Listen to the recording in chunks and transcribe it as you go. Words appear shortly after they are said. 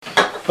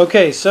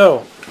Okay,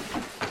 so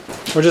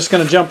we're just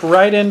going to jump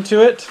right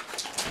into it.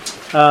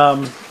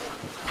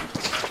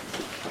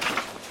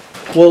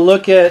 We'll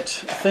look at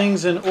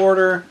things in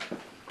order.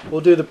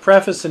 We'll do the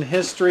preface and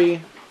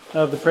history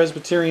of the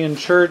Presbyterian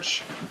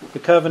Church, the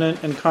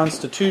Covenant and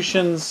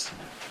Constitutions,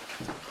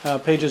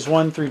 pages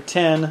 1 through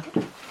 10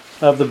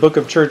 of the Book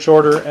of Church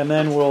Order, and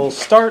then we'll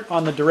start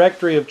on the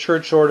Directory of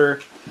Church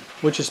Order,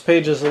 which is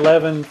pages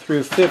 11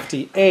 through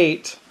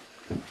 58,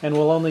 and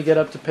we'll only get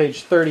up to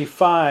page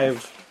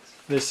 35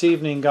 this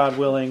evening, God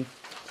willing,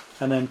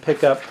 and then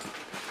pick up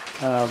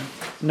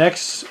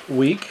next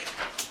week,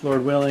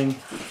 Lord willing,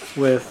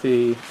 with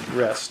the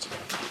rest.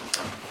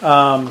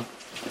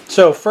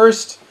 So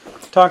first,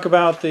 talk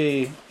about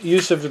the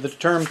use of the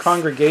term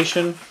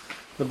congregation.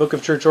 The Book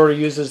of Church Order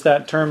uses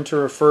that term to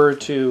refer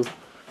to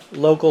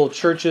local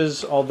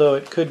churches, although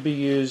it could be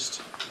used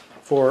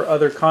for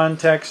other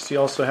contexts. You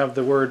also have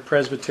the word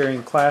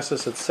Presbyterian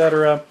classis,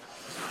 etc.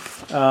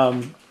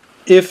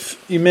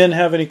 If you men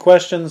have any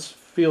questions,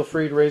 feel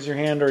free to raise your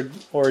hand,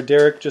 or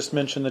Derek just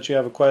mentioned that you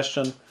have a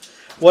question.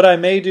 What I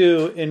may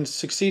do in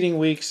succeeding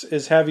weeks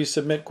is have you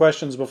submit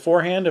questions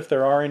beforehand, if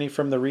there are any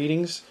from the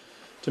readings,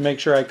 to make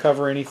sure I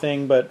cover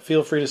anything, but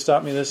feel free to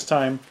stop me this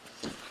time.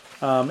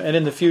 And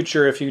in the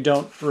future, if you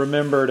don't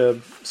remember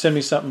to send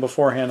me something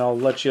beforehand, I'll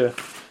let you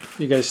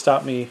guys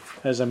stop me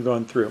as I'm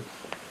going through.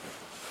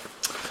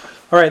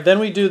 All right, then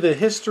we do the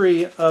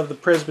history of the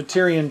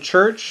Presbyterian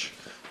Church,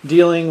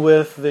 dealing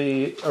with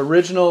the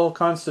original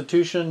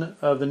constitution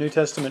of the New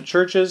Testament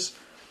churches,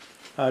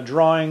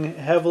 drawing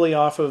heavily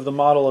off of the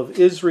model of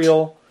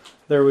Israel.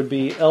 There would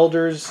be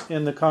elders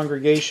in the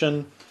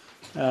congregation,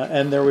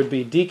 and there would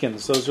be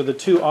deacons. Those are the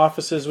two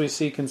offices we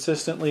see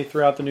consistently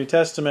throughout the New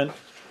Testament,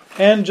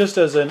 and just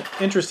as an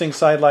interesting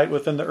sidelight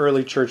within the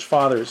early church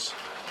fathers.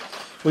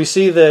 We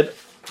see that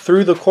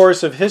through the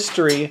course of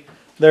history,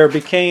 there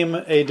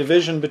became a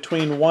division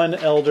between one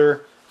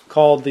elder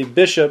called the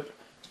bishop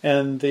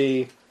and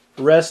the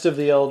rest of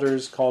the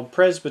elders called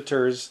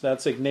presbyters.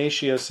 That's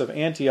Ignatius of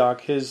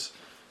Antioch, his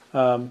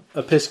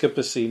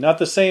episcopacy. Not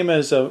the same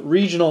as a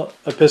regional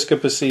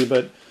episcopacy,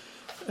 but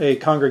a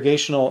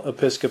congregational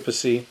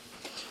episcopacy.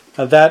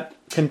 That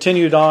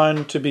continued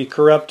on to be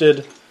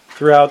corrupted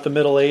throughout the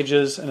Middle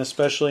Ages, and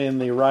especially in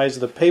the rise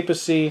of the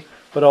papacy,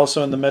 but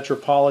also in the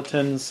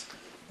metropolitans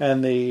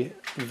and the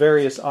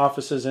various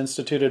offices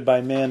instituted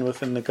by men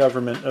within the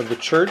government of the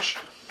church.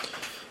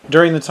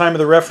 During the time of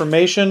the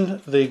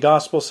Reformation, the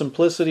gospel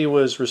simplicity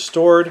was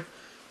restored,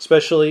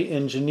 especially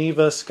in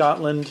Geneva,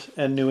 Scotland,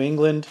 and New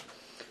England.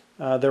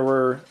 There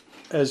were,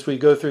 as we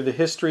go through the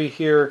history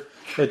here,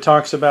 it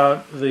talks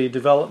about the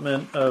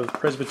development of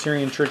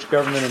Presbyterian church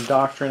government and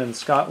doctrine in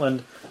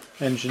Scotland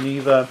and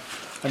Geneva,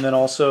 and then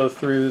also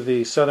through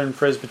the Southern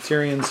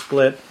Presbyterian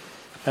split,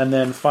 and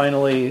then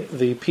finally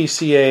the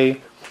PCA,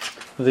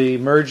 the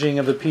merging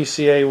of the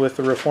PCA with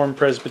the Reformed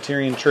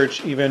Presbyterian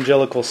Church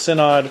Evangelical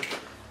Synod,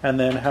 and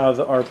then how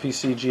the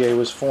RPCGA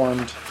was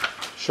formed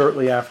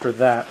shortly after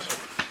that.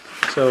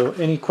 So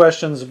any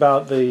questions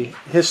about the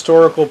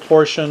historical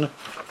portion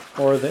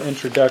or the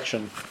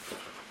introduction?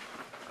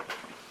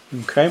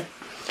 Okay.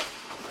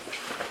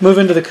 Move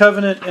into the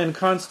Covenant and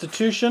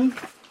Constitution.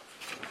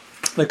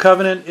 The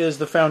Covenant is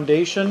the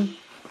foundation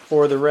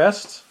for the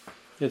rest.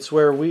 It's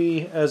where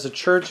we as a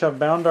church have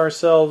bound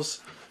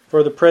ourselves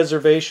for the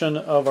preservation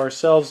of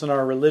ourselves and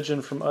our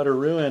religion from utter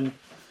ruin,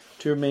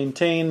 to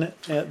maintain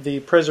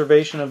the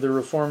preservation of the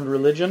Reformed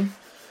religion.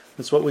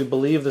 That's what we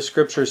believe the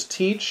Scriptures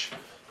teach,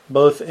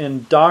 both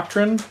in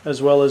doctrine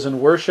as well as in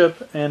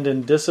worship and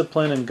in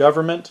discipline and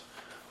government,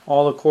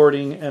 all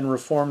according and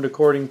reformed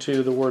according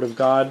to the Word of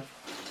God.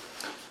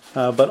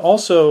 But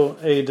also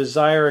a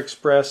desire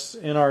expressed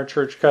in our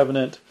church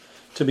covenant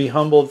to be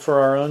humbled for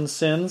our own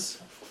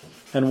sins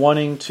and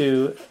wanting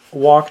to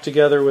walk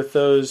together with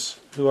those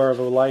who are of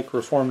a like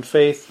Reformed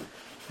faith,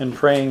 and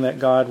praying that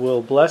God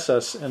will bless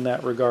us in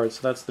that regard.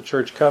 So that's the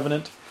church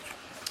covenant.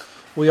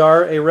 We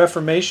are a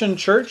Reformation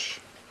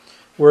church.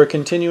 We're a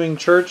continuing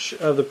church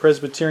of the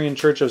Presbyterian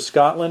Church of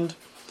Scotland,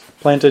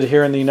 planted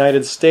here in the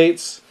United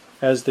States,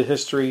 as the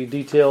history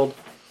detailed.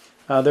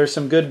 There's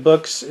some good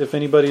books. If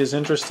anybody is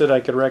interested, I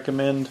could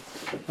recommend,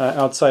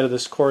 outside of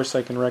this course,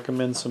 I can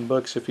recommend some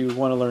books if you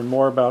want to learn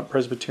more about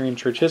Presbyterian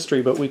church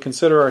history, but we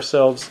consider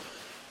ourselves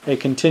a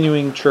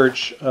continuing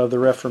church of the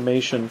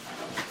Reformation.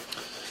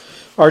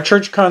 Our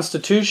church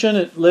constitution,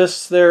 it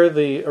lists there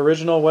the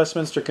original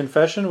Westminster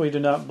Confession. We do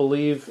not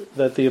believe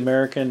that the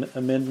American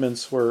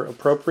amendments were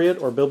appropriate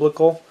or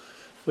biblical.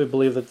 We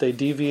believe that they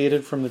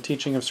deviated from the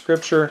teaching of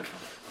Scripture,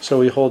 so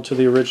we hold to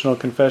the original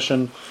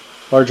confession,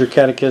 larger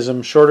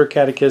catechism, shorter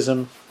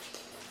catechism,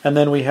 and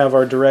then we have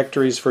our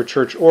directories for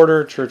church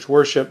order, church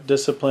worship,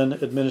 discipline,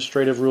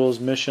 administrative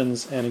rules,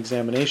 missions, and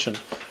examination.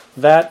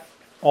 That,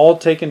 all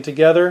taken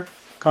together,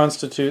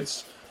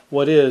 constitutes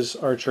what is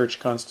our church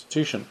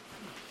constitution.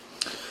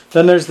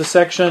 Then there's the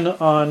section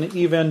on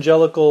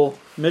evangelical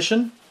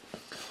mission.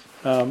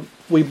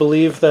 We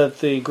believe that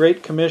the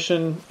Great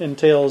Commission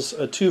entails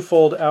a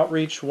twofold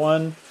outreach.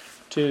 One,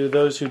 to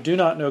those who do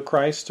not know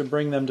Christ, to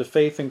bring them to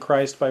faith in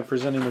Christ by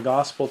presenting the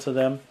gospel to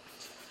them.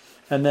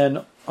 And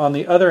then, on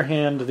the other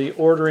hand, the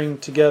ordering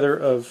together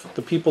of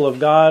the people of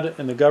God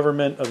and the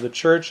government of the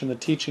church and the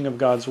teaching of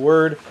God's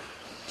word,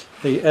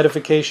 the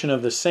edification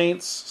of the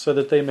saints so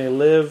that they may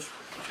live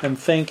and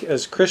think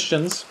as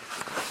Christians.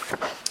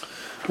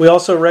 We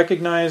also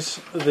recognize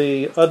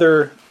the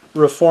other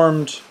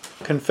Reformed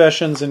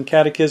confessions and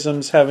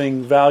catechisms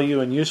having value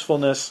and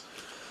usefulness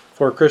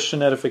for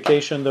Christian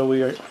edification, though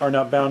we are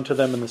not bound to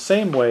them in the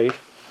same way.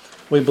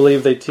 We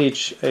believe they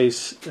teach a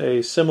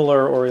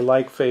similar or a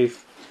like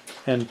faith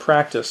and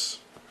practice.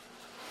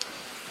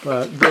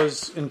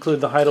 Those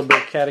include the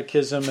Heidelberg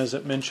Catechism, as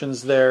it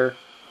mentions there.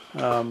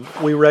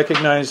 We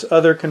recognize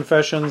other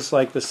confessions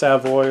like the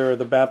Savoy or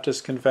the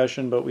Baptist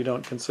Confession, but we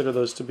don't consider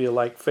those to be a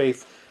like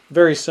faith.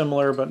 Very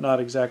similar, but not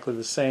exactly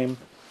the same.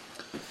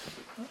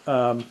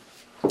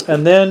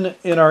 And then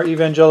in our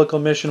evangelical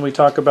mission, we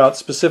talk about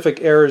specific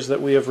errors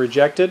that we have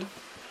rejected.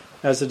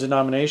 As a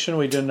denomination,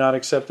 we do not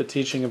accept the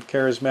teaching of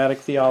charismatic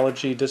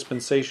theology,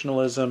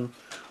 dispensationalism,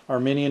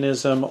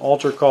 Arminianism,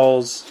 altar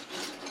calls,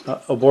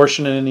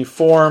 abortion in any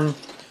form,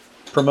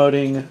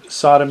 promoting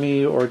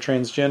sodomy or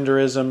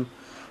transgenderism,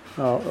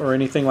 or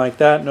anything like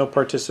that. No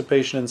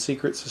participation in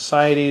secret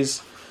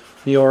societies,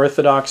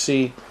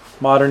 neo-orthodoxy,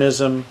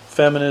 modernism,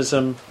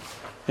 feminism,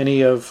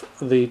 any of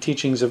the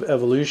teachings of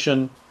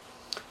evolution.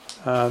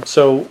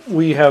 So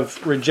we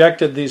have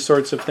rejected these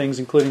sorts of things,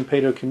 including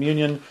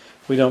paedo-communion.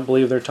 We don't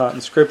believe they're taught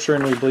in Scripture,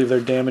 and we believe they're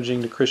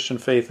damaging to Christian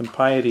faith and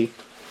piety.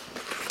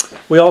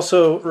 We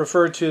also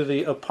refer to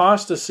the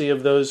apostasy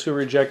of those who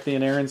reject the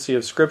inerrancy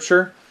of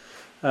Scripture.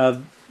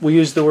 We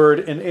use the word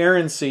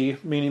inerrancy,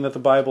 meaning that the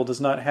Bible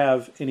does not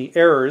have any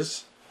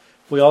errors.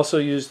 We also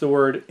use the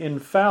word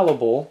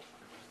infallible,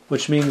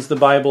 which means the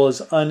Bible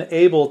is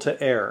unable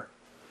to err.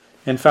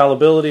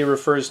 Infallibility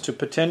refers to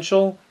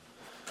potential.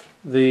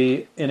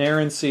 The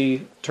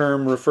inerrancy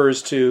term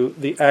refers to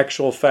the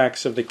actual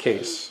facts of the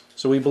case.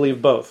 So we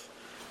believe both.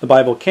 The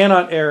Bible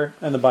cannot err,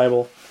 and the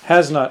Bible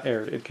has not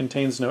erred. It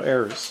contains no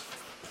errors.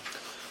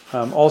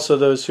 Also,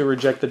 those who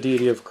reject the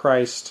deity of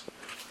Christ,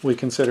 we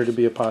consider to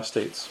be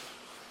apostates.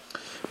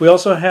 We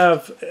also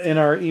have in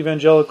our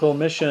evangelical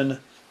mission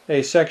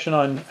a section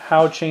on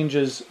how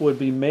changes would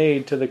be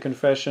made to the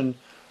confession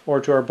or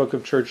to our book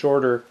of church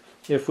order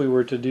if we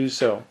were to do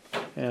so.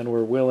 And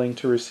we're willing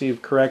to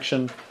receive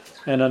correction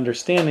and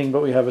understanding,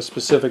 but we have a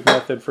specific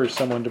method for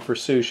someone to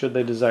pursue should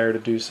they desire to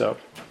do so.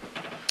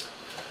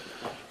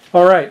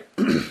 All right.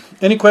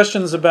 Any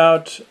questions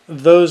about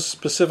those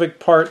specific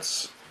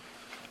parts,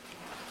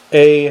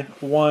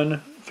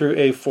 A1 through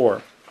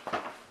A4?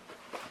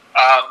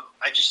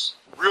 I just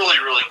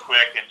really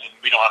quick, and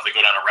we don't have to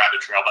go down a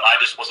rabbit trail, but I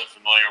just wasn't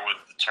familiar with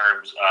the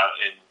terms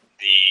in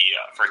the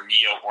for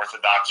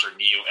neo-orthodox or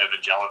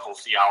neo-evangelical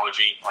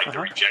theology, like the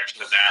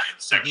rejection of that in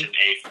section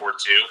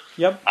A42.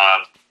 Yep.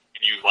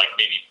 You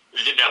maybe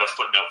you didn't have a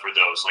footnote for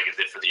those like it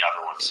did for the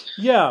other ones.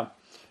 Yeah.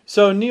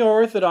 So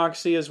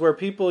neo-orthodoxy is where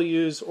people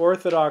use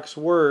orthodox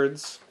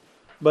words,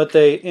 but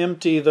they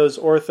empty those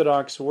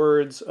orthodox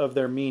words of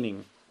their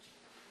meaning.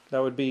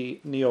 That would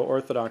be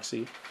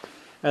neo-orthodoxy.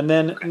 And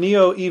then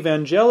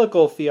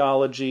neo-evangelical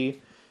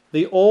theology,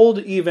 the old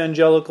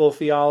evangelical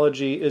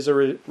theology is a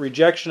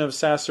rejection of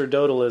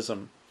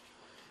sacerdotalism.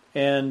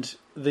 And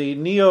the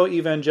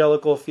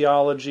neo-evangelical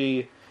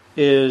theology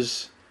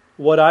is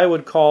what I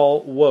would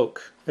call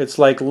woke. It's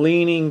like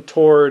leaning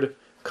toward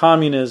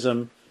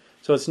communism.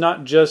 So it's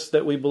not just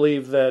that we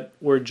believe that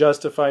we're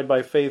justified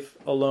by faith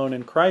alone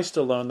in Christ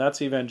alone.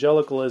 That's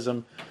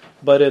evangelicalism.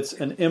 But it's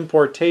an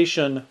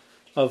importation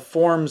of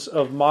forms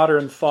of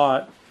modern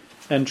thought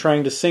and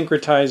trying to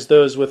syncretize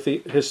those with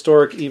the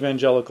historic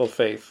evangelical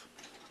faith.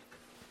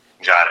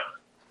 Got it.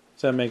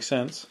 Does that make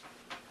sense?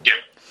 Yeah.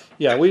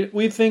 Yeah,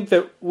 we think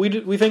that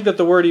we think that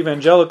the word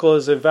evangelical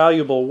is a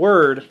valuable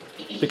word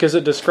because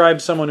it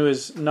describes someone who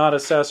is not a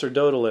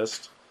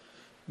sacerdotalist.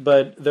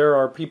 But there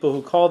are people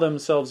who call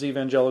themselves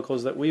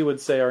evangelicals that we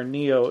would say are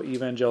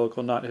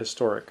neo-evangelical, not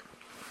historic.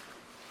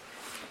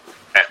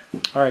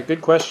 All right,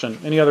 good question.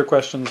 Any other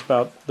questions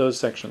about those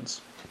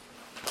sections?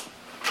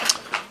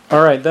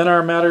 All right, then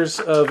our matters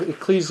of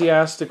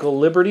ecclesiastical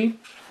liberty.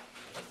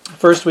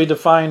 First, we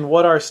define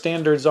what our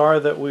standards are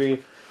that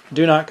we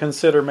do not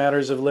consider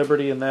matters of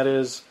liberty, and that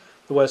is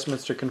the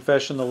Westminster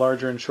Confession, the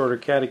larger and shorter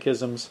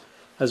catechisms,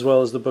 as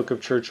well as the Book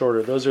of Church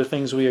Order. Those are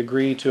things we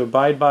agree to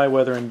abide by,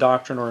 whether in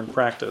doctrine or in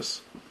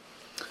practice.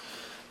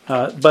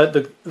 But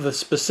the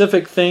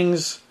specific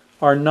things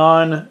are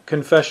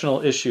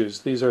non-confessional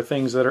issues. These are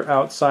things that are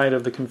outside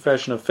of the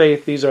confession of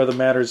faith. These are the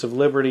matters of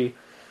liberty.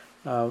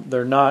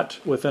 They're not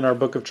within our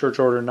Book of Church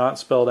Order, not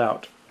spelled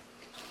out.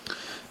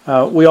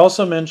 We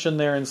also mentioned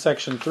there in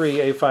section 3,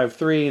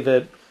 A53,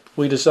 that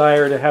we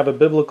desire to have a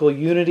biblical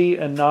unity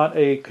and not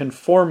a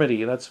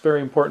conformity. That's a very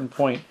important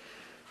point.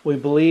 We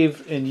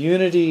believe in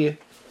unity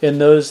in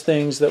those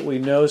things that we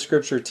know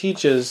Scripture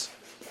teaches,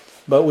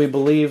 but we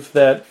believe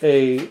that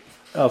a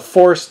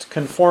forced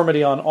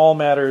conformity on all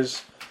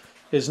matters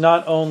is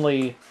not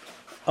only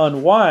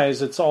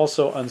unwise, it's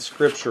also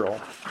unscriptural.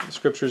 The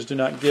scriptures do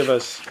not give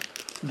us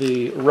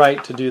the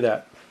right to do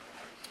that.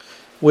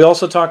 We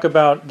also talk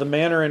about the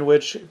manner in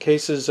which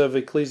cases of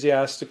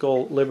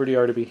ecclesiastical liberty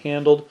are to be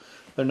handled.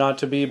 They're not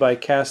to be by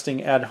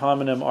casting ad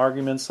hominem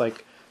arguments,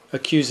 like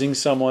accusing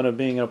someone of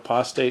being an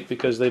apostate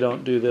because they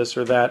don't do this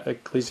or that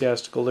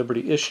ecclesiastical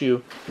liberty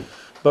issue,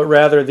 but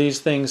rather these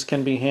things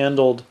can be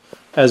handled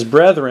as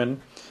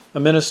brethren. A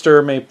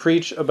minister may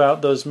preach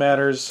about those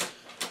matters.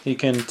 He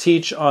can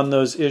teach on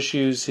those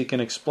issues. He can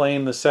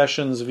explain the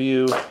session's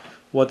view,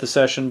 what the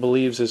session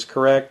believes is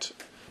correct,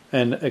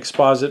 and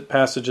exposit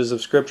passages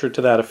of Scripture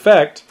to that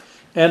effect,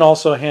 and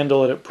also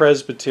handle it at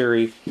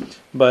presbytery.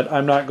 But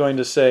I'm not going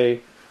to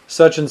say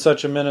such and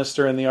such a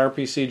minister in the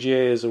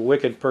RPCGA is a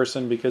wicked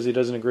person because he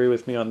doesn't agree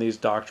with me on these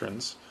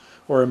doctrines,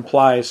 or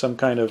imply some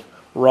kind of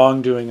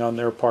wrongdoing on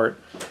their part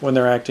when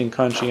they're acting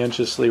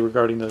conscientiously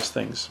regarding those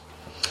things.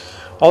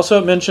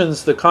 Also, it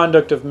mentions the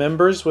conduct of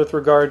members with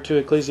regard to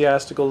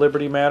ecclesiastical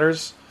liberty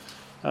matters.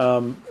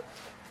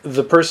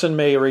 The person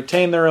may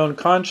retain their own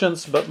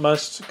conscience, but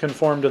must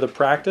conform to the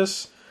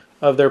practice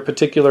of their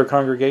particular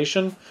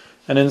congregation.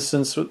 An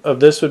instance of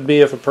this would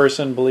be if a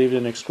person believed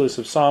in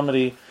exclusive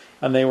psalmody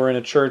and they were in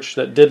a church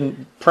that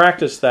didn't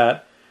practice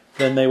that,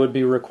 then they would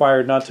be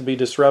required not to be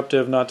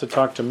disruptive, not to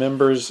talk to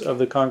members of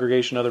the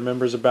congregation, other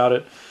members about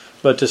it,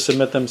 but to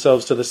submit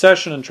themselves to the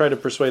session and try to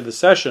persuade the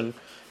session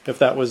if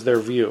that was their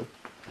view.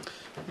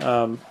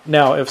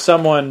 Now, if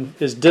someone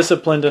is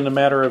disciplined in a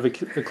matter of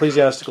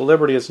ecclesiastical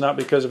liberty, it's not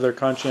because of their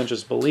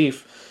conscientious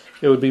belief.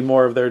 It would be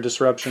more of their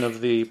disruption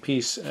of the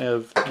peace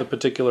of the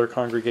particular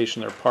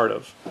congregation they're part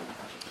of.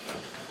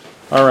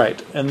 All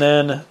right, and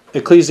then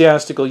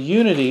ecclesiastical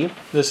unity.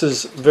 This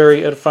is a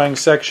very edifying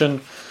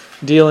section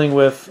dealing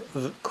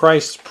with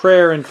Christ's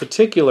prayer in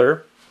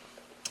particular,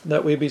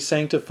 that we be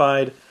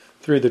sanctified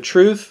through the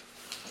truth.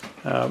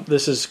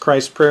 This is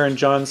Christ's prayer in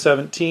John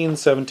 17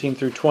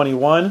 through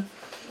 21.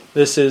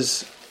 This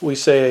is, we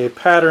say, a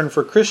pattern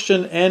for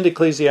Christian and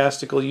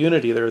ecclesiastical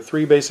unity. There are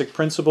three basic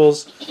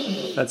principles.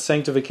 That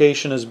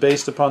sanctification is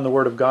based upon the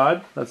Word of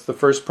God. That's the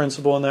first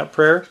principle in that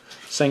prayer.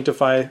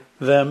 Sanctify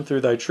them through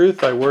thy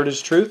truth. Thy word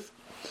is truth.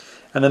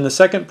 And then the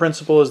second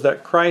principle is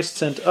that Christ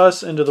sent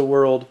us into the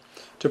world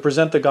to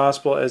present the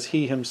gospel as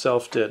he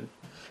himself did.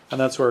 And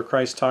that's where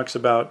Christ talks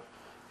about,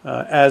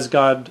 as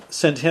God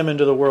sent him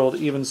into the world,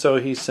 even so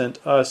he sent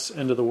us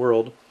into the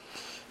world.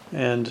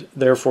 And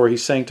therefore he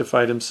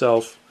sanctified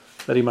himself,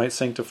 that he might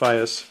sanctify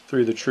us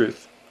through the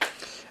truth.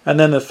 And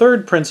then the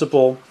third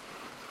principle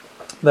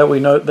that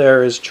we note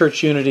there is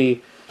church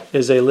unity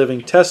is a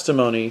living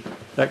testimony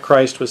that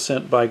Christ was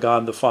sent by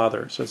God the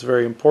Father. So it's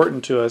very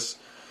important to us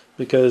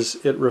because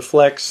it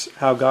reflects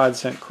how God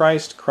sent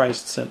Christ,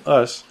 Christ sent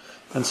us,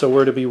 and so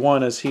we're to be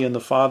one as he and the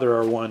Father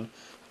are one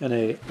in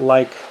a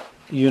like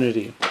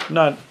unity.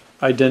 Not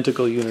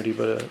identical unity,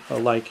 but a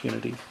like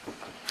unity.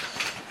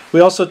 We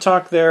also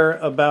talk there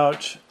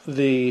about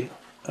the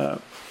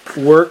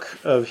work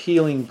of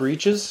healing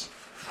breaches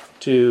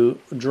to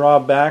draw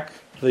back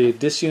the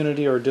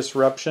disunity or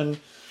disruption,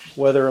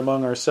 whether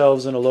among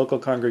ourselves in a local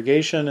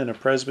congregation, in a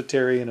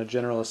presbytery, in a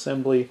general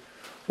assembly,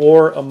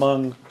 or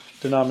among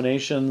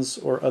denominations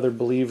or other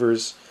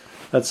believers.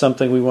 That's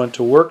something we want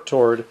to work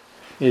toward,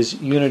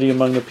 is unity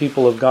among the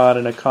people of God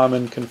in a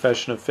common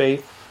confession of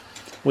faith.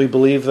 We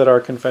believe that our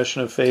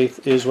confession of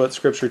faith is what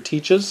Scripture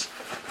teaches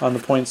on the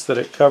points that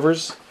it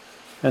covers,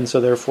 and so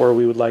therefore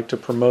we would like to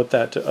promote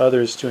that to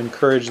others, to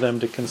encourage them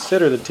to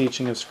consider the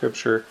teaching of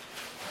Scripture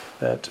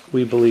that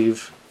we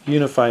believe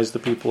unifies the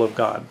people of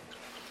God.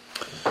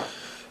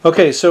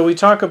 Okay, so we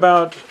talk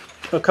about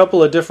a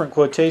couple of different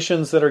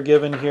quotations that are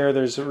given here.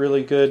 There's a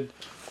really good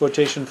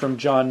quotation from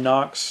John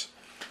Knox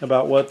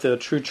about what the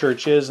true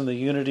church is and the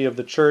unity of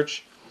the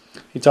church.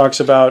 He talks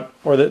about,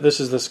 this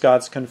is the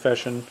Scots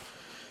Confession,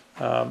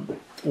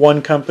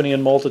 one company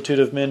and multitude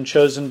of men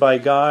chosen by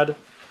God,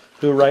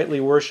 who rightly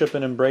worship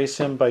and embrace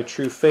him by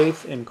true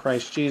faith in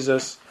Christ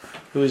Jesus,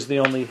 who is the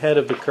only head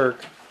of the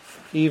kirk,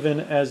 even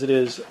as it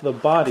is the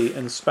body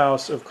and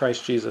spouse of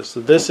Christ Jesus.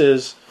 So this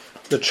is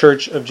the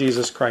church of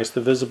Jesus Christ,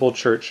 the visible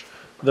church.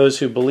 Those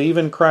who believe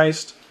in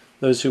Christ,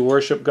 those who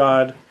worship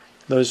God,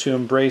 those who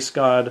embrace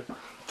God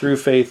through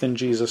faith in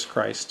Jesus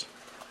Christ.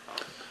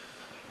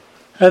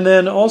 And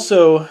then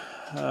also,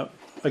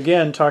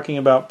 again, talking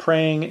about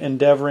praying,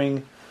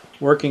 endeavoring,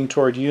 working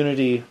toward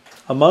unity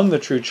among the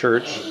true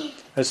church,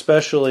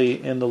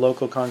 especially in the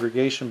local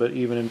congregation, but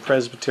even in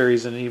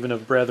presbyteries and even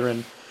of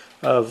brethren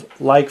of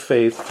like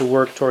faith, to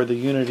work toward the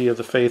unity of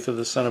the faith of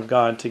the Son of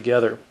God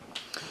together.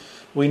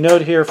 We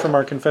note here from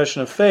our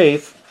confession of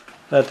faith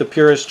that the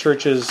purest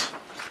churches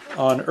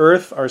on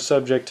earth are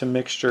subject to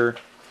mixture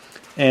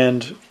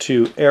and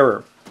to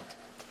error.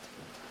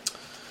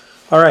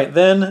 All right,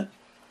 then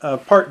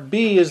part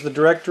B is the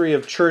Directory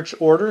of Church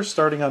Order,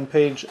 starting on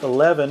page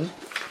 11.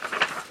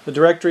 The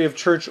Directory of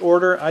Church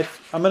Order,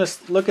 I'm going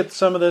to look at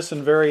some of this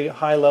in very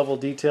high-level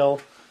detail.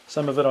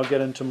 Some of it I'll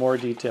get into more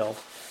detail.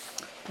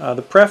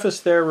 The preface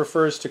there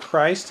refers to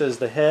Christ as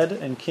the head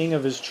and king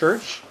of his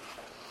church.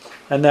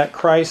 and that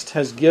Christ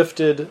has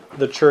gifted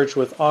the church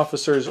with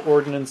officers,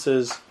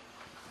 ordinances,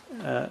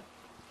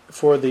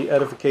 for the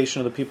edification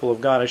of the people of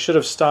God. I should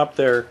have stopped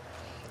there.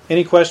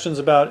 Any questions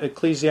about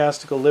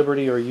ecclesiastical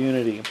liberty or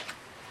unity?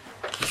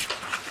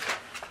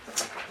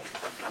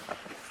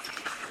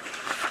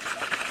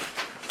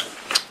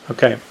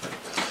 Okay,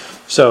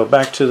 so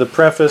back to the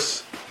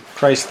preface.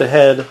 Christ the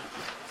head,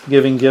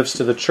 giving gifts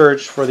to the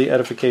church for the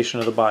edification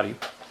of the body.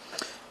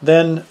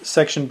 Then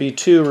section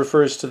B2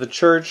 refers to the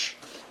church.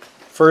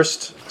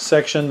 First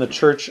section, the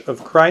church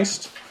of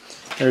Christ.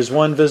 There's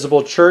one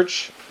visible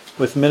church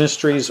with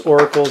ministries,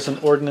 oracles,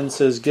 and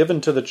ordinances given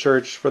to the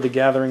church for the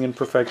gathering and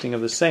perfecting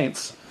of the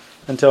saints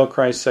until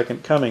Christ's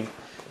second coming.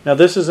 Now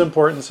this is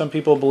important. Some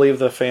people believe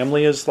the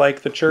family is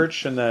like the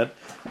church and that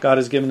God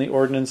has given the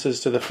ordinances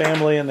to the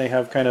family, and they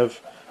have kind of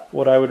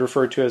what I would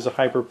refer to as a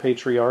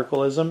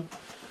hyper-patriarchalism,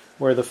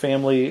 where the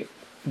family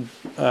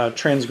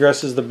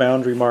transgresses the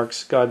boundary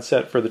marks God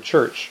set for the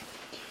church.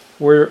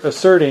 We're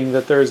asserting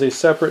that there is a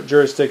separate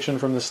jurisdiction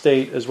from the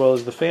state as well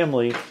as the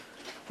family,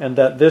 and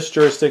that this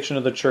jurisdiction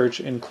of the church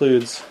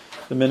includes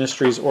the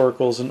ministries,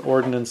 oracles, and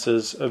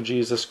ordinances of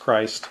Jesus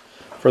Christ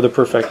for the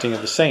perfecting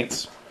of the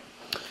saints.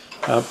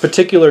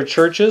 Particular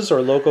churches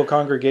or local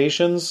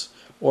congregations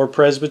or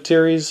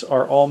presbyteries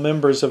are all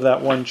members of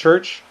that one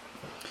church.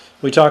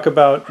 We talk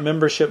about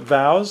membership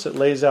vows. It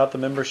lays out the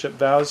membership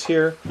vows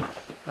here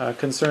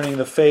concerning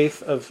the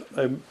faith of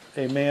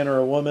a man or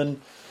a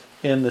woman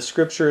in the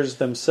scriptures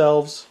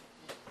themselves,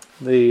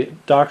 the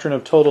doctrine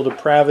of total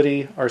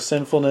depravity, our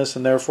sinfulness,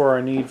 and therefore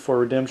our need for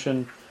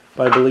redemption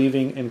by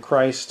believing in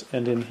Christ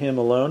and in Him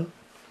alone.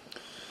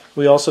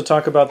 We also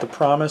talk about the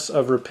promise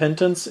of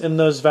repentance in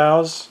those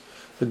vows,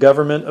 the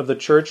government of the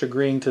church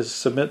agreeing to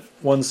submit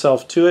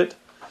oneself to it.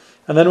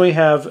 And then we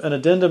have an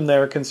addendum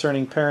there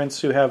concerning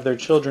parents who have their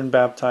children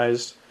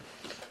baptized.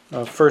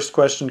 First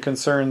question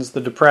concerns the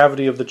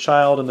depravity of the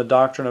child and the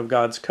doctrine of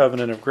God's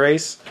covenant of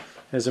grace,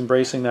 is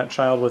embracing that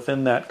child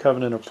within that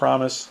covenant of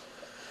promise.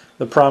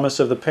 The promise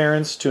of the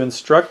parents to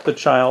instruct the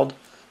child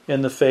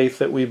in the faith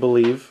that we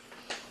believe.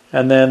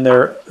 And then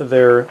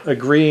they're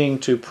agreeing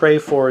to pray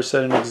for,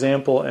 set an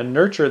example, and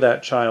nurture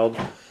that child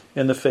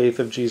in the faith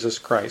of Jesus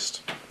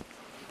Christ.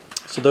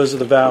 So those are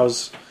the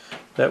vows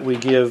that we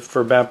give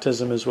for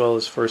baptism as well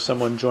as for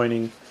someone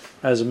joining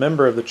as a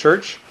member of the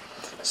church.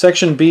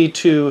 Section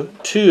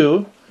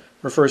B2:2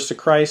 refers to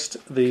Christ,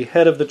 the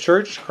head of the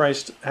church.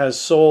 Christ has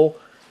sole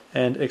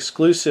and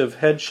exclusive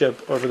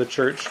headship over the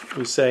church,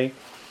 we say,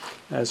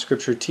 as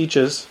Scripture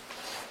teaches.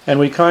 And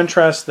we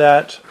contrast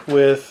that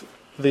with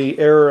the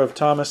error of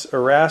Thomas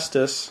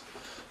Erastus,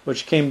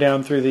 which came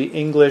down through the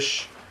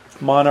English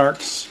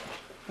monarchs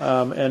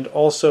and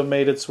also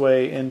made its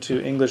way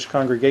into English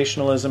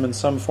Congregationalism and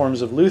some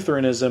forms of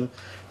Lutheranism.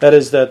 That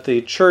is, that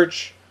the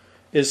church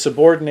is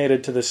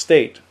subordinated to the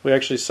state. We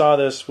actually saw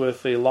this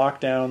with the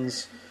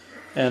lockdowns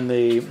and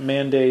the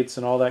mandates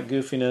and all that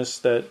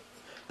goofiness, that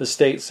the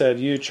state said,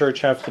 you,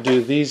 church, have to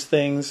do these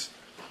things.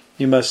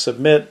 You must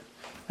submit.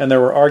 And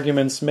there were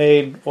arguments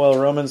made, well,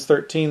 Romans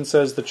 13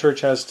 says the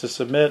church has to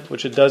submit,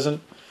 which it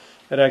doesn't.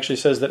 It actually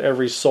says that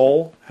every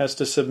soul has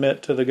to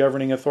submit to the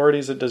governing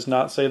authorities. It does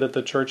not say that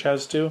the church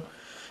has to.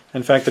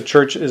 In fact, the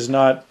church is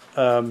not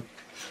a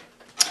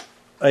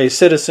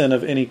citizen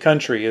of any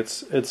country.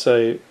 It's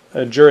a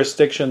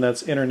jurisdiction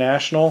that's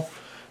international,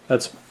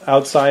 that's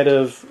outside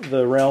of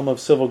the realm of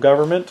civil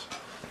government.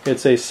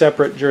 It's a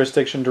separate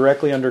jurisdiction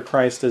directly under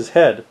Christ as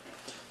head.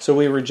 So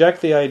we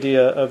reject the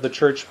idea of the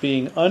church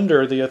being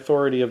under the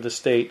authority of the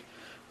state.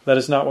 That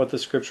is not what the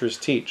Scriptures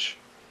teach.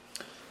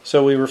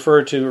 So we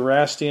refer to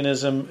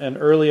Erastianism and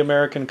early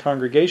American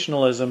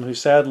Congregationalism, who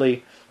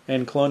sadly,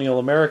 in colonial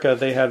America,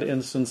 they had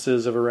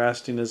instances of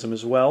Erastianism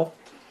as well.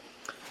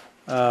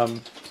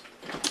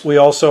 We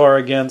also are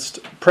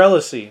against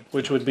prelacy,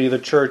 which would be the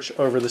church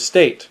over the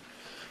state.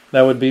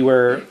 That would be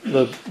where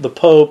the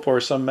Pope or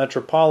some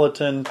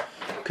metropolitan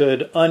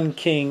could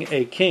unking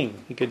a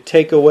king. He could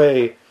take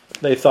away,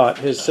 they thought,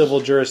 his civil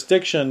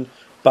jurisdiction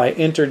by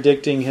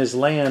interdicting his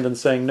land and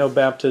saying no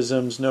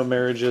baptisms, no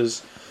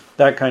marriages,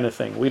 that kind of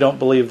thing. We don't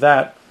believe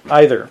that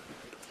either.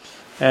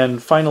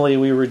 And finally,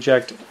 we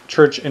reject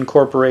church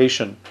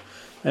incorporation,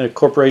 and a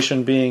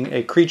corporation being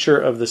a creature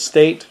of the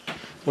state.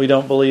 We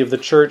don't believe the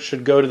church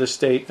should go to the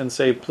state and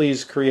say,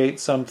 please create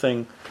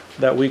something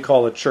that we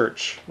call a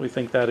church. We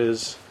think that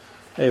is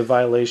a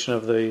violation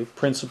of the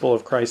principle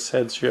of Christ's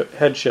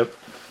headship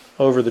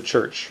over the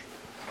church.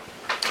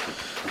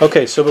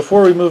 Okay, so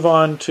before we move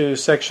on to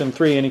section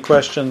 3, any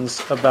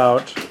questions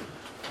about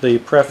the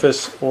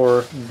preface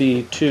or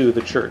B2,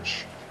 the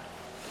church?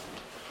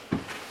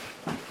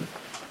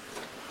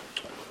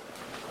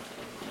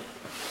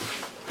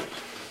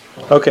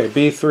 Okay,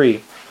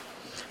 B3.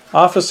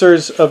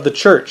 Officers of the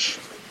church.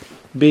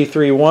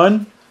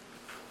 B3:1.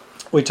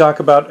 We talk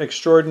about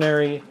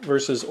extraordinary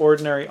versus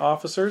ordinary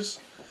officers.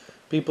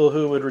 People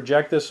who would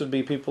reject this would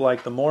be people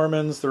like the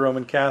Mormons, the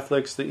Roman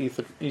Catholics, the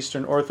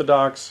Eastern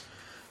Orthodox,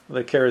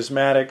 the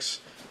Charismatics.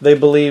 They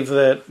believe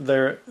that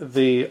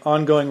the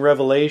ongoing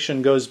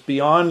revelation goes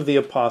beyond the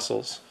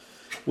apostles.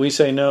 We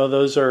say no,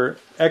 those are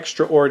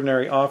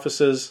extraordinary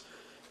offices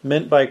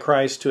meant by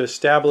Christ to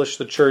establish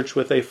the church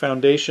with a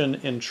foundation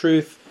in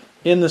truth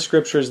in the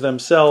Scriptures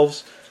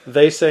themselves.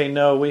 They say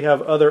no, we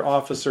have other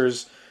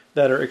officers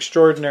that are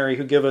extraordinary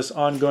who give us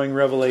ongoing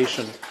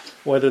revelation,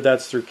 whether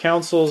that's through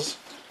councils,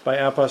 by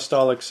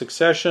apostolic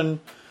succession,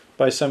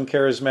 by some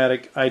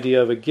charismatic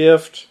idea of a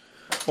gift,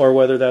 or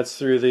whether that's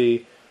through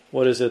the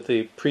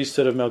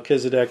priesthood of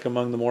Melchizedek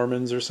among the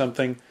Mormons or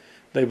something.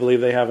 They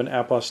believe they have an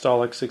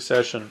apostolic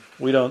succession.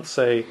 We don't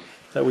say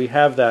that we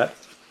have that.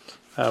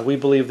 We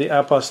believe the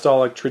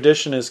apostolic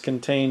tradition is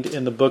contained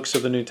in the books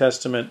of the New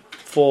Testament,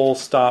 full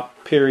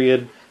stop,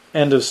 period,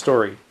 end of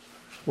story.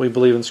 We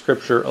believe in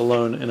Scripture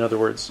alone, in other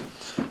words.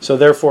 So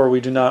therefore,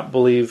 we do not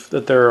believe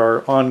that there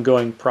are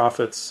ongoing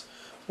prophets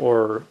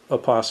or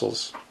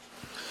apostles.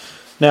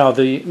 Now,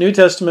 the New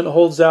Testament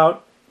holds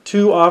out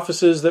two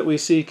offices that we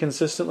see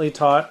consistently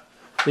taught,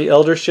 the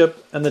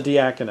eldership and the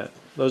diaconate.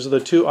 Those are the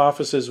two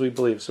offices we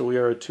believe. So we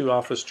are a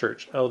two-office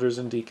church, elders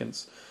and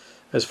deacons,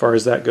 as far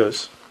as that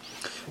goes.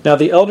 Now,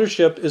 the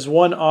eldership is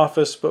one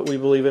office, but we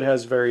believe it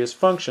has various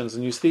functions.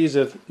 And you see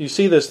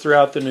this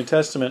throughout the New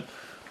Testament.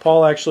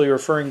 Paul actually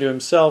referring to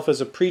himself as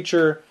a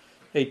preacher,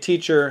 a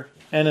teacher,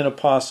 and an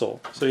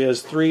apostle. So he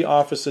has three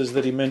offices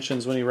that he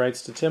mentions when he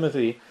writes to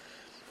Timothy.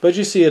 But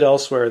you see it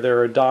elsewhere. There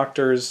are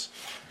doctors,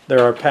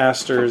 there are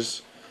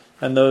pastors,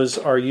 and those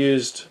are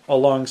used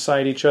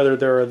alongside each other.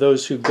 There are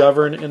those who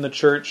govern in the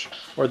church,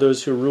 or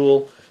those who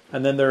rule,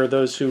 and then there are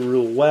those who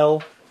rule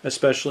well,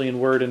 especially in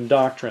word and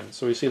doctrine.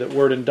 So we see that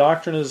word and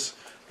doctrine is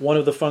one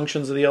of the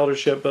functions of the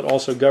eldership, but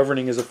also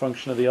governing is a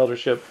function of the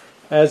eldership,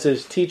 as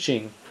is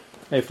teaching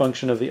a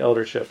function of the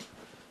eldership.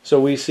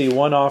 So we see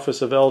one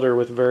office of elder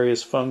with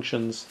various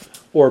functions,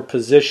 or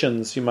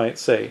positions, you might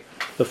say.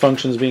 The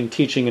functions being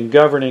teaching and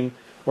governing,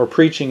 or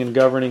preaching and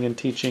governing and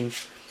teaching,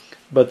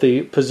 but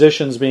the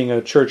positions being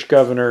a church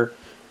governor,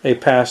 a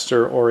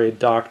pastor, or a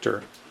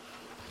doctor.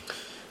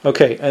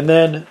 Okay, and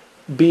then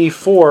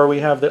B4, we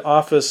have the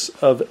office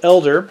of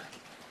elder.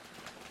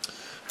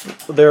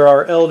 There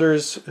are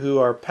elders who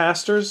are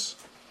pastors.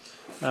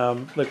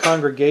 The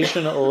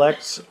congregation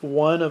elects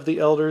one of the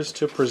elders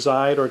to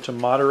preside or to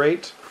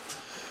moderate.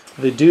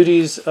 The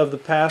duties of the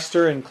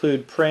pastor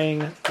include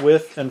praying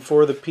with and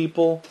for the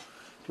people,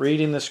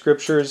 reading the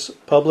Scriptures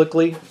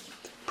publicly,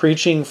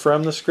 preaching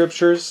from the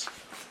Scriptures,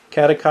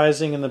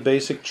 catechizing in the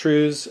basic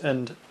truths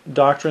and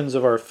doctrines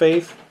of our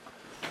faith,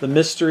 the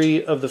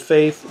mystery of the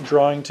faith,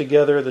 drawing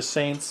together the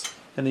saints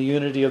and the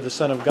unity of the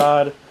Son of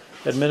God,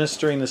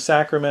 administering the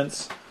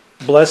sacraments,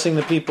 blessing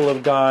the people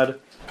of God,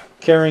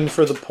 caring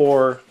for the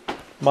poor,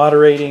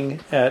 moderating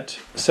at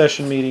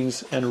session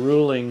meetings, and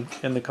ruling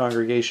in the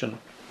congregation.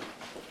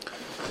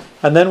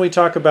 And then we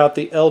talk about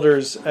the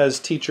elders as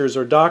teachers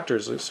or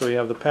doctors. So we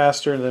have the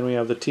pastor, and then we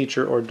have the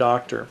teacher or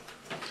doctor.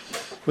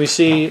 We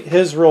see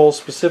his role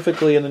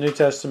specifically in the New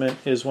Testament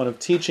is one of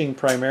teaching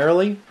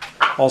primarily,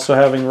 also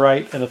having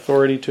right and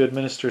authority to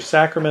administer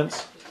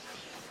sacraments.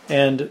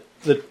 And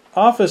the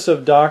office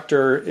of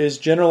doctor is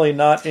generally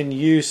not in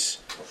use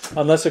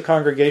unless a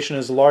congregation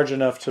is large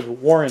enough to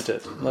warrant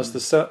it, unless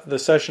the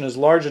session is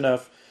large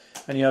enough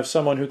and you have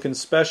someone who can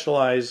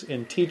specialize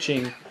in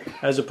teaching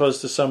as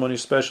opposed to someone who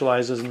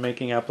specializes in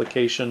making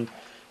application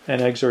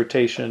and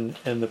exhortation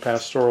in the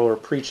pastoral or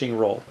preaching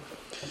role.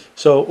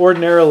 So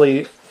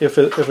ordinarily, if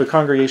a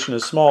congregation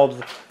is small,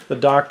 the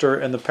doctor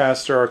and the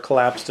pastor are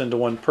collapsed into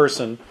one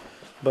person.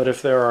 But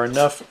if there are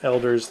enough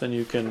elders, then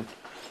you can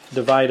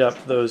divide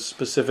up those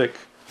specific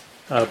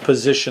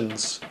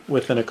positions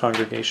within a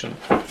congregation.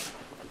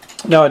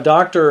 Now, a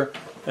doctor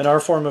in our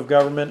form of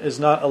government is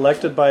not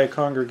elected by a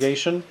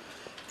congregation,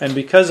 and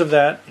because of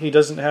that, he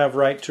doesn't have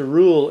right to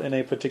rule in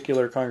a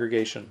particular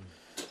congregation.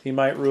 He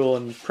might rule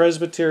in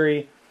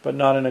presbytery, but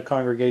not in a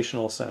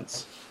congregational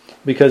sense,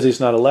 because he's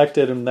not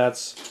elected, and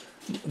that's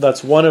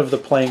one of the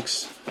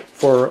planks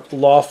for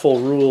lawful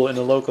rule in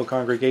a local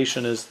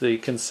congregation is the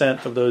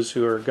consent of those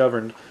who are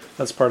governed.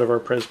 That's part of our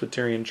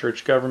Presbyterian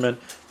church government,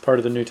 part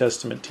of the New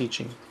Testament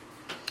teaching.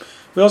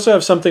 We also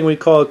have something we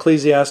call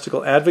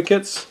ecclesiastical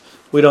advocates.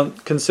 We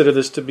don't consider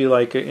this to be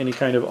like any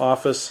kind of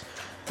office,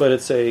 but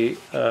it's a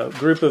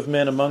group of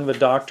men among the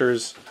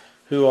doctors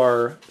who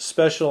are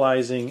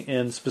specializing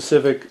in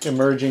specific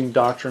emerging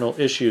doctrinal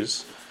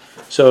issues.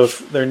 So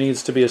if there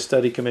needs to be a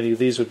study committee,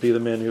 these would be the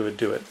men who would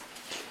do it.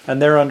 And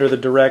they're under the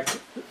direct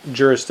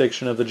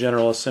jurisdiction of the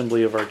General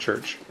Assembly of our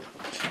church.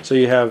 So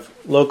you have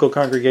local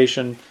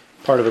congregation,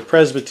 part of a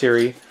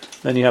presbytery,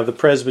 then you have the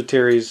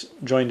presbyteries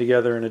joined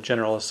together in a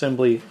General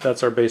Assembly.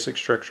 That's our basic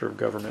structure of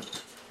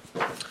government.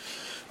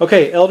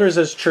 Okay, elders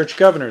as church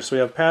governors. So we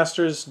have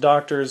pastors,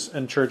 doctors,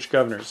 and church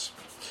governors.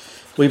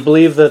 We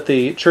believe that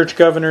the church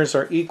governors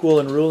are equal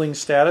in ruling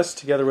status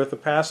together with the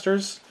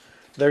pastors.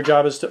 Their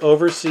job is to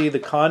oversee the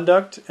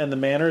conduct and the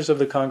manners of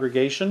the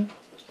congregation.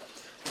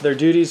 Their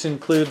duties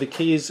include the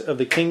keys of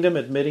the kingdom,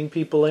 admitting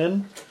people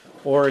in,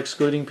 or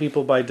excluding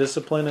people by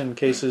discipline in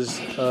cases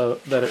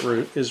that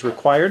it is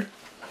required.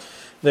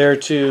 They are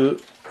to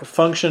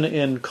function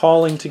in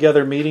calling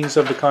together meetings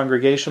of the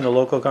congregation, the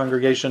local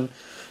congregation,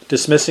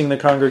 dismissing the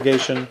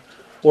congregation,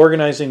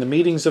 organizing the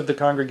meetings of the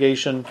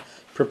congregation,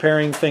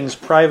 preparing things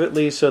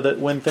privately so that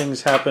when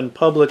things happen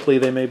publicly,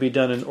 they may be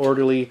done in an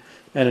orderly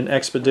and an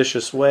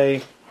expeditious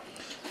way.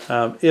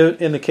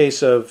 In the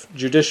case of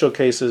judicial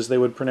cases, they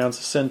would pronounce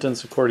a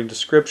sentence according to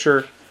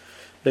Scripture.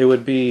 They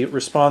would be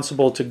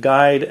responsible to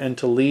guide and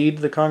to lead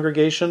the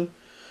congregation,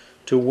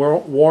 to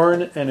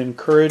warn and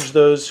encourage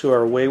those who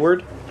are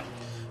wayward,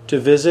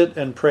 to visit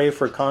and pray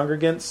for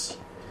congregants,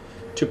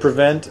 to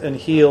prevent and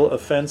heal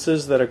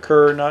offenses that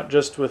occur not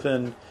just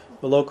within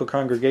the local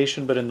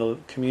congregation, but in the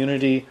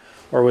community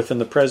or within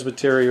the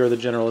presbytery or the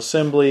General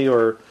Assembly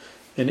or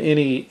in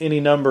any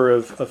number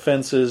of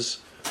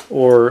offenses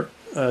or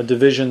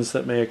divisions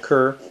that may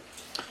occur.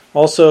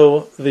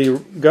 Also,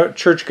 the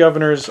church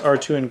governors are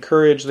to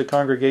encourage the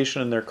congregation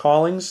in their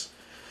callings,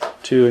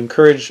 to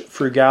encourage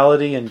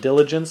frugality and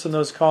diligence in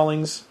those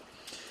callings,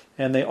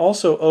 and they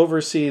also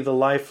oversee the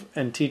life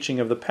and teaching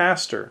of the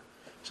pastor.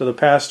 So the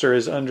pastor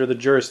is under the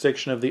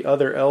jurisdiction of the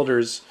other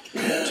elders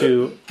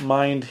to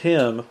mind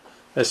him,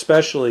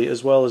 especially,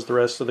 as well as the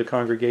rest of the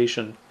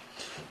congregation.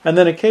 And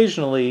then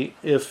occasionally,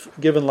 if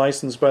given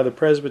license by the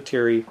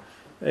presbytery,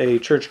 a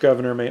church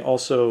governor may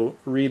also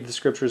read the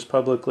Scriptures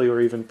publicly or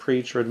even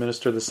preach or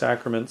administer the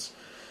sacraments,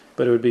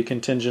 but it would be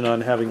contingent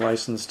on having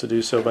license to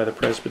do so by the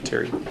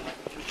presbytery.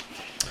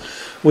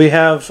 We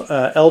have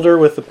elder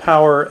with the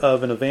power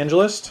of an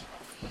evangelist.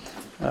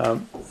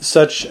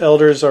 Such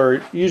elders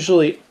are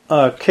usually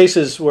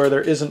cases where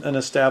there isn't an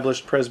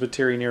established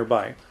presbytery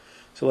nearby.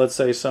 So let's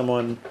say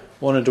someone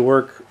wanted to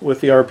work with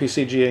the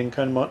RPCGA and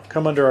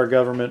come under our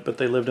government, but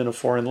they lived in a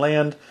foreign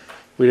land.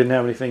 We didn't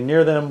have anything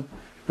near them.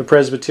 The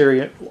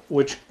presbytery,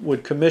 which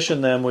would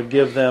commission them, would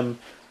give them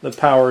the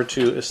power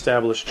to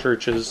establish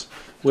churches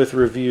with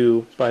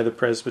review by the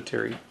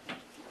presbytery.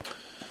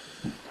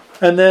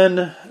 And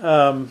then,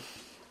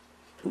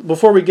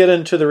 before we get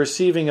into the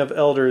receiving of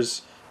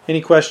elders,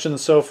 any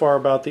questions so far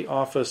about the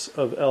office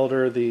of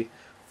elder, the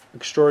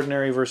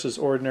extraordinary versus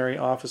ordinary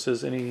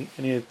offices,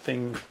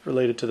 anything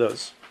related to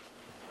those?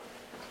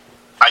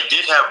 I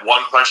did have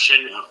one question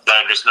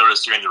that I just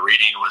noticed during the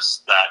reading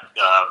was that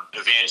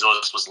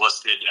evangelist was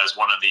listed as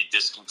one of the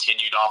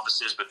discontinued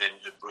offices, but then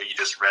what you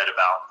just read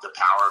about the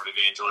power of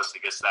evangelist, I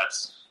guess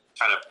that's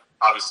kind of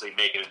obviously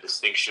making a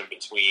distinction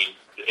between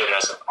it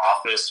as an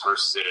office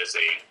versus it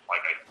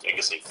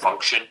as a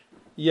function.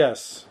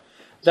 Yes,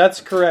 that's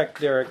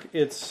correct, Derek.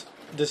 It's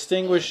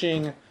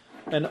distinguishing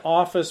an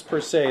office per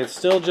se. It's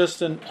still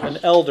just an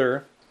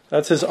elder.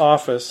 That's his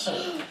office.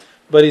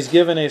 But he's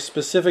given a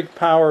specific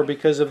power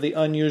because of the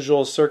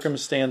unusual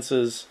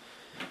circumstances.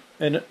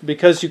 And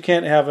because you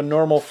can't have a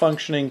normal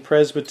functioning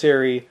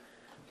presbytery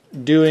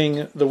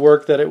doing the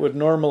work that it would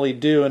normally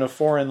do in a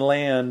foreign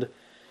land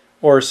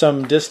or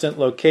some distant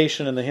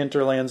location in the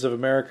hinterlands of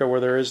America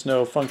where there is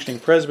no functioning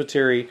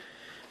presbytery,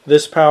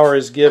 this power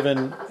is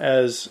given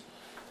as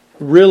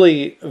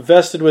really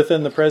vested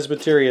within the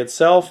presbytery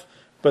itself,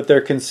 but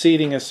they're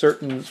conceding a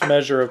certain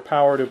measure of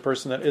power to a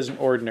person that isn't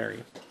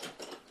ordinary.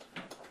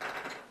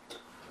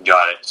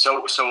 Got it.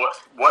 So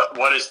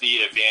what is the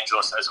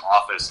evangelist as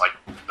office, like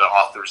the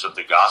authors of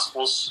the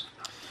Gospels?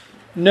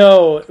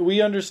 No,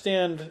 we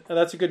understand,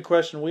 that's a good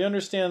question. We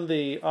understand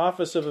the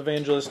office of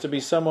evangelist to be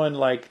someone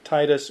like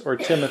Titus or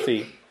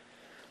Timothy.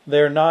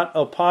 They're not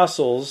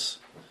apostles,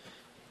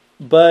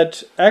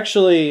 but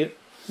actually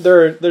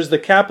there's the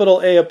capital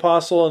A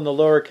apostle and the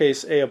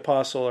lowercase a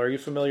apostle. Are you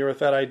familiar with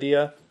that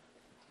idea?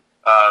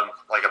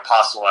 Like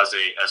apostle as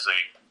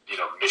a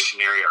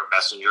missionary or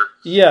messenger?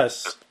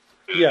 Yes.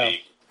 Yeah.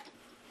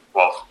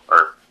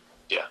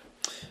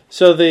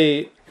 So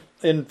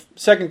in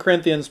 2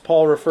 Corinthians,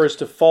 Paul refers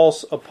to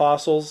false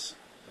apostles.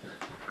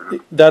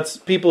 That's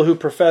people who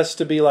profess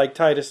to be like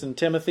Titus and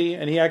Timothy,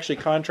 and he actually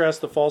contrasts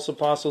the false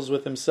apostles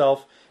with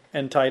himself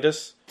and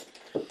Titus.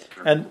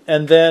 And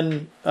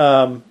then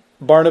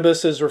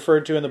Barnabas is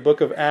referred to in the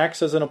book of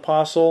Acts as an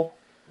apostle.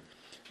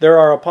 There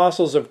are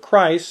apostles of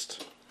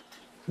Christ,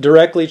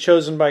 directly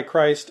chosen by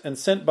Christ and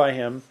sent by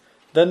him.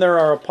 Then there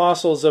are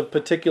apostles of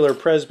particular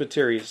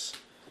presbyteries.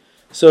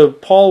 So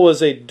Paul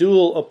was a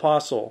dual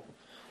apostle.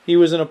 He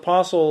was an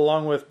apostle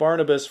along with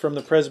Barnabas from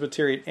the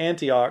presbytery at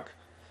Antioch,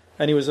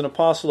 and he was an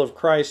apostle of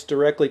Christ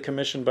directly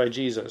commissioned by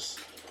Jesus.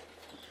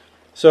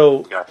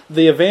 So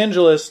the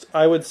evangelist,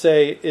 I would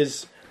say,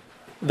 is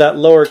that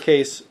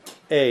lowercase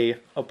a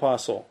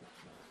apostle,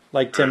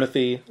 like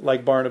Timothy,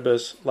 like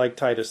Barnabas, like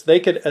Titus. They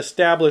could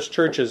establish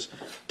churches.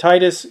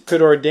 Titus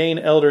could ordain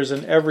elders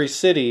in every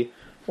city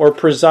or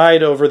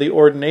preside over the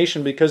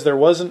ordination because there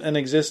wasn't an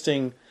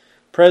existing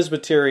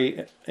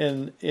presbytery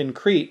in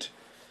Crete,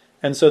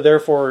 and so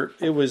therefore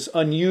it was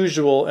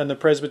unusual, and the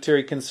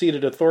presbytery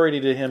conceded authority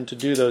to him to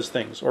do those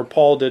things. Or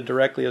Paul did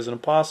directly as an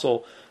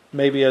apostle,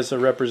 maybe as a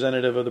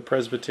representative of the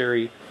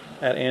presbytery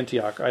at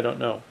Antioch. I don't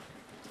know.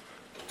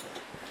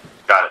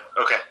 Got it.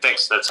 Okay,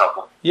 thanks. That's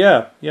helpful.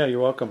 Yeah, you're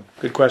welcome.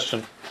 Good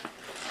question.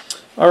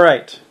 All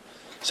right.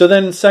 So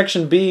then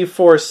section B,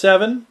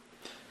 4.7,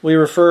 we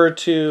refer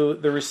to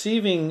the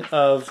receiving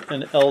of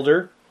an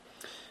elder.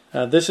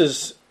 This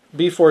is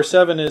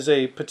B47 is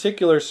a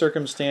particular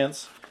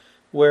circumstance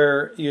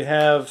where you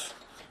have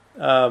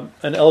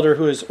an elder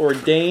who is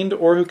ordained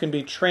or who can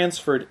be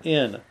transferred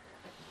in.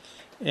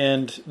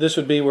 And this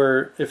would be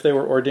where if they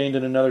were ordained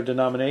in another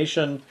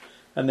denomination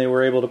and they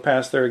were able to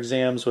pass their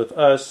exams with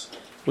us,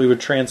 we would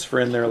transfer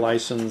in their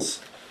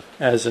license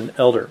as an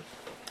elder.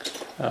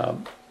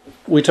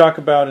 We talk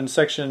about in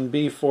section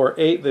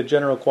B48 the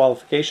general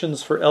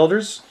qualifications for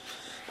elders,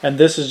 and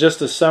this is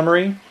just a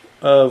summary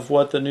of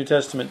what the New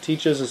Testament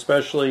teaches,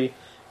 especially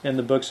in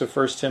the books of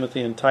 1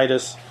 Timothy and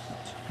Titus.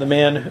 The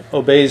man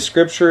obeys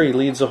Scripture, he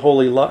leads a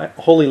holy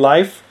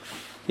life,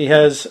 he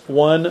has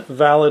one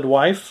valid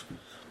wife.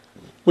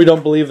 We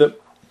don't believe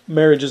that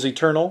marriage is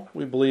eternal.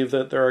 We believe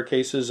that there are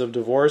cases of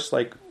divorce,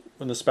 like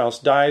when the spouse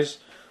dies,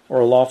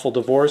 or a lawful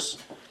divorce.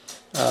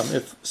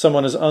 If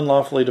someone is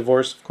unlawfully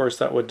divorced, of course,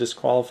 that would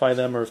disqualify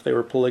them, or if they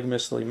were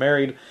polygamously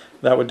married,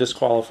 that would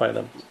disqualify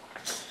them.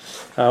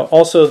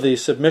 Also, the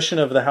submission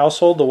of the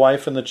household, the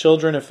wife and the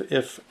children,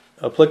 if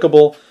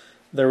applicable,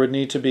 there would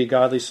need to be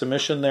godly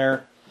submission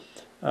there.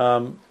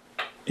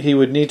 He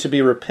would need to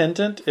be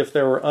repentant if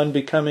there were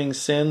unbecoming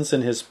sins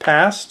in his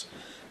past.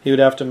 He would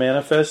have to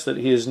manifest that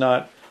he is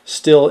not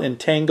still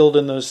entangled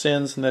in those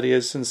sins and that he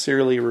has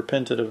sincerely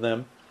repented of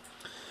them.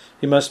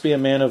 He must be a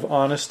man of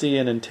honesty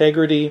and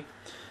integrity.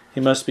 He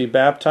must be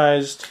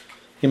baptized.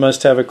 He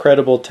must have a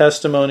credible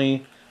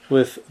testimony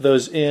with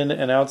those in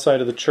and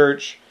outside of the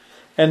church.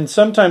 And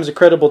sometimes a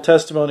credible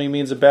testimony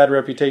means a bad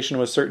reputation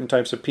with certain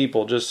types of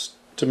people. Just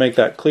to make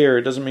that clear,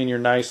 it doesn't mean you're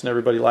nice and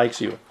everybody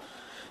likes you.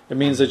 It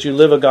means that you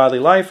live a godly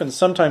life, and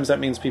sometimes that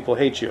means people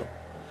hate you.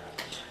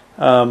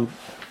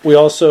 We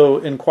also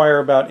inquire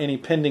about any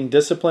pending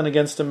discipline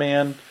against a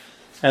man,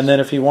 and then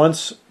if he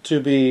wants to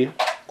be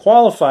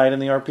qualified in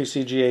the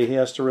RPCGA, he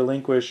has to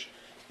relinquish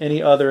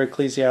any other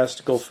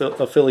ecclesiastical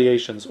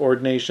affiliations,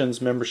 ordinations,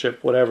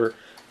 membership, whatever.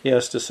 He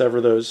has to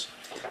sever those.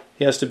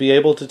 He has to be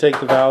able to take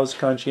the vows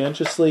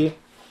conscientiously.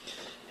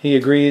 He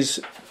agrees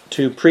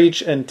to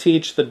preach and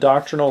teach the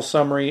doctrinal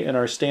summary in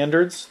our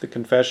standards, the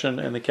confession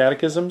and the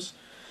catechisms.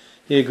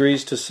 He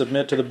agrees to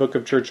submit to the Book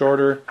of Church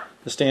Order,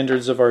 the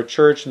standards of our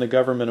church, and the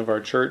government of our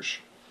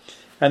church.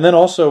 And then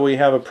also we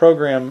have a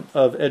program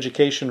of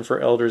education for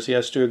elders. He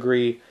has to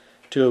agree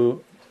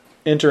to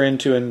enter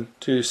into and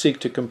to seek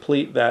to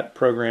complete that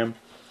program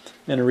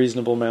in a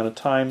reasonable amount of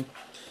time.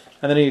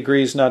 And then he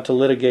agrees not to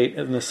litigate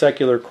in the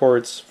secular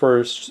courts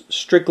for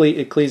strictly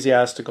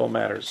ecclesiastical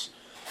matters.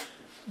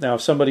 Now,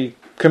 if somebody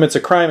commits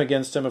a crime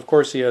against him, of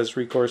course he has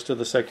recourse to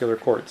the secular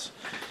courts.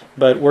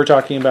 But we're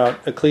talking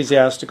about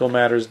ecclesiastical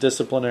matters,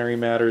 disciplinary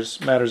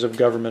matters, matters of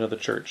government of the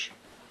church.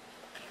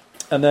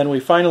 And then we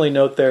finally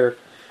note there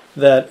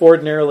that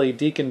ordinarily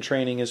deacon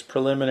training is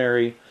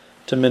preliminary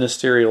to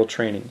ministerial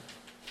training.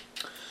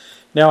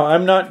 Now,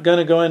 I'm not going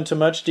to go into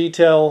much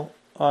detail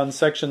on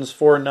sections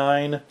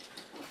 4.9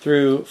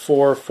 through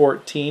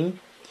 4.14,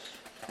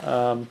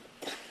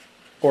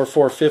 or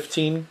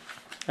 4.15,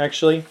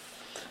 actually.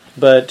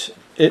 But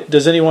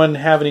does anyone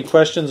have any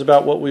questions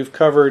about what we've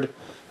covered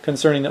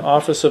concerning the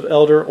office of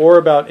elder, or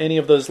about any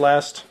of those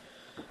last,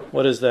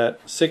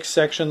 6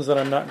 sections that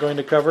I'm not going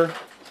to cover?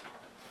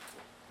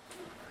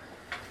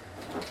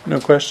 No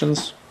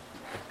questions?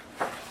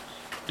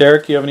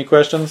 Derek, you have any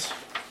questions?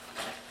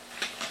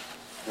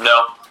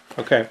 No.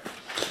 Okay.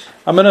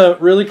 I'm going to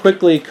really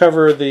quickly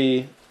cover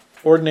the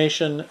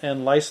ordination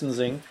and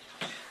licensing.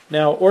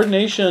 Now,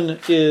 ordination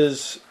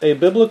is a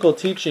biblical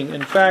teaching.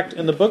 In fact,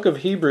 in the book of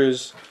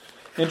Hebrews,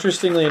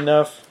 interestingly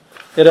enough,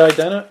 it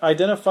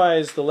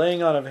identifies the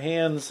laying on of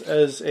hands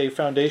as a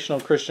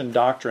foundational Christian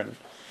doctrine,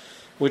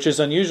 which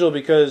is unusual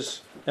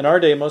because in our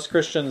day, most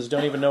Christians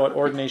don't even know what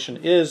ordination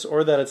is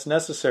or that it's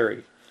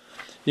necessary.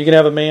 You can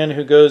have a man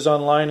who goes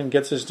online and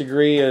gets his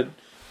degree at,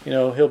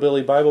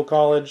 Hillbilly Bible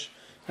College,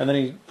 and then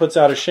he puts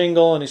out a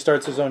shingle and he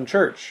starts his own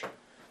church.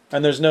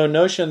 And there's no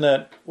notion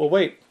that, well,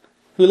 wait,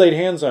 who laid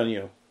hands on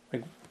you?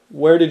 Like,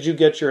 where did you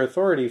get your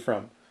authority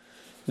from?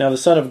 Now, the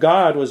Son of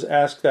God was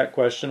asked that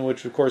question,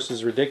 which of course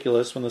is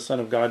ridiculous. When the Son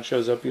of God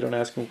shows up, you don't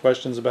ask him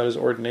questions about his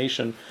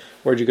ordination.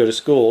 Where'd you go to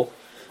school?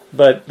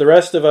 But the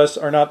rest of us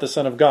are not the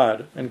Son of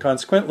God, and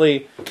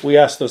consequently, we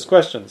ask those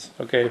questions.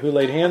 Okay, who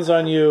laid hands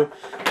on you?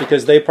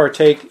 Because they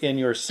partake in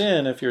your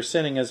sin if you're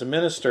sinning as a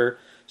minister,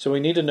 so we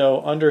need to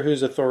know under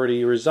whose authority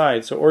you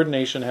reside. So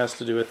ordination has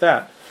to do with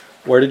that.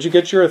 Where did you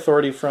get your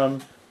authority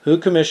from? Who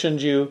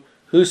commissioned you?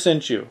 Who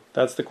sent you?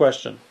 That's the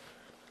question.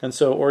 And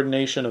so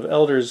ordination of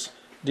elders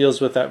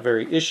deals with that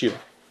very issue.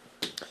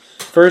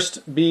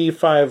 First,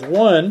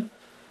 B5.1,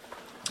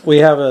 we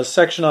have a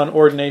section on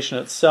ordination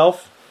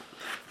itself.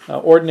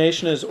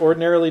 Ordination is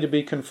ordinarily to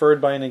be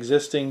conferred by an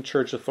existing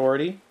church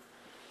authority.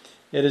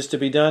 It is to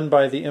be done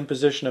by the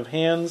imposition of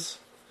hands,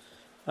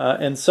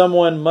 and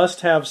someone must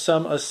have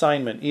some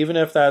assignment, even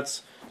if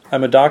that's,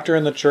 I'm a doctor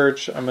in the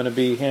church, I'm going to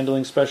be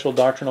handling special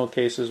doctrinal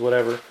cases,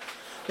 whatever,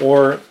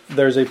 or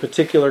there's a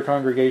particular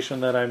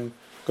congregation that I'm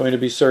going to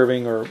be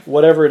serving, or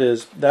whatever it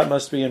is, that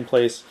must be in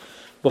place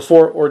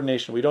before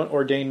ordination. We don't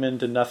ordain men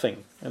to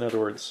nothing, in other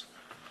words.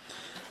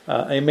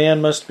 A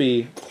man must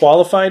be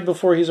qualified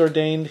before he's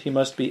ordained. He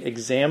must be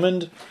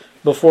examined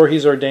before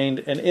he's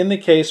ordained. And in the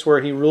case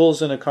where he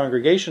rules in a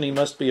congregation, he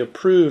must be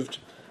approved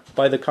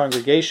by the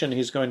congregation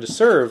he's going to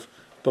serve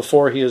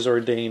before he is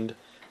ordained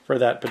for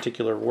that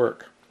particular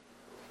work.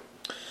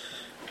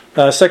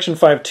 Section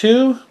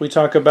 5.2, we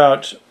talk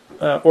about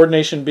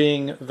ordination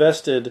being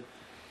vested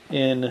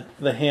in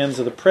the hands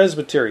of the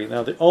presbytery.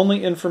 Now, the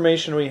only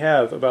information we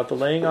have about the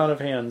laying on of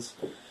hands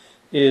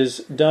is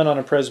done on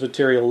a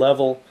presbyterial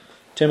level.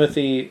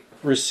 Timothy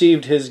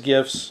received his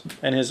gifts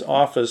and his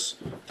office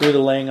through the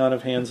laying on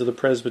of hands of the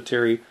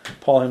presbytery,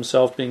 Paul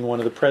himself being one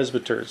of the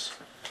presbyters.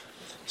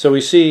 So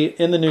we see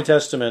in the New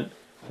Testament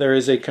there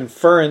is a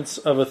conference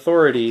of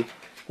authority,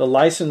 the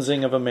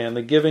licensing of a man,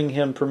 the giving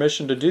him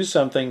permission to do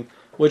something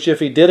which if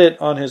he did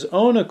it on his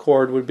own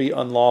accord would be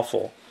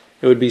unlawful.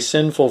 It would be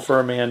sinful for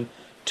a man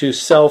to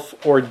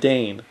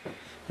self-ordain.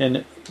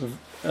 And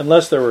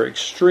unless there were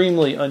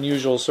extremely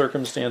unusual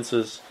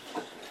circumstances,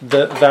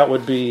 that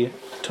would be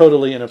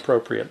totally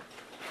inappropriate.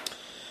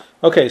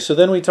 Okay, so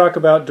then we talk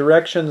about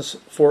directions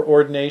for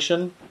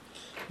ordination.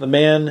 The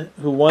man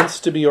who wants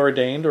to be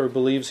ordained or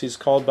believes he's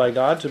called by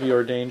God to be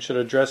ordained should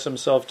address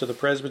himself to the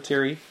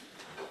presbytery.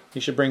 He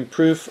should bring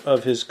proof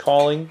of his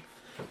calling,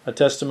 a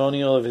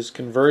testimonial of his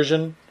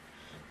conversion,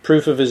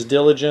 proof of his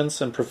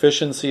diligence and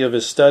proficiency of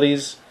his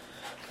studies,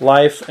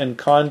 life and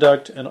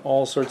conduct, and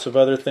all sorts of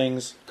other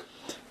things.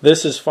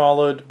 This is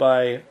followed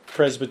by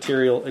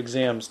presbyterial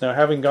exams. Now,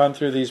 having gone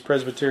through these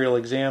presbyterial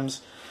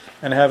exams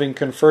and having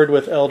conferred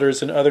with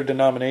elders in other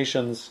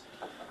denominations,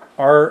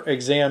 our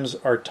exams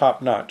are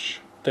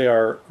top-notch. They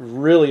are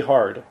really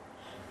hard.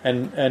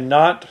 And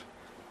not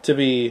to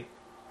be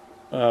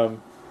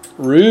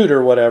rude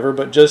or whatever,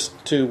 but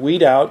just to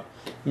weed out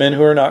men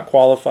who are not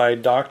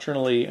qualified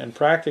doctrinally and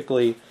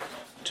practically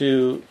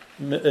to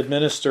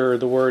administer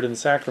the word and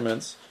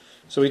sacraments.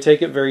 So we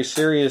take it very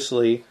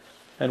seriously,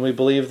 and we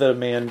believe that a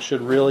man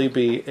should really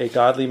be a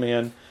godly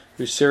man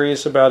who's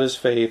serious about his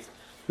faith,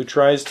 who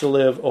tries to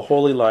live a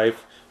holy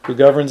life, who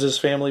governs his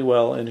family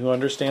well, and who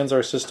understands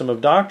our system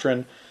of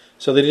doctrine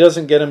so that he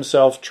doesn't get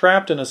himself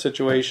trapped in a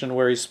situation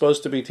where he's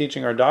supposed to be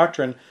teaching our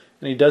doctrine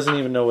and he doesn't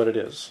even know what it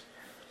is.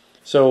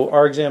 So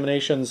our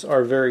examinations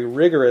are very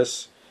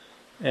rigorous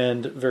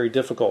and very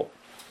difficult.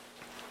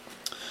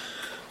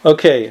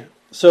 Okay,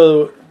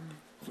 so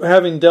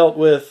having dealt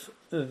with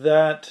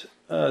that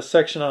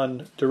section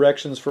on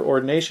directions for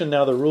ordination,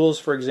 now the rules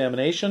for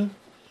examination.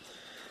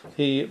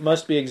 He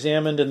must be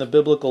examined in the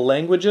biblical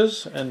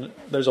languages, and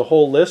there's a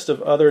whole list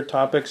of other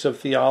topics of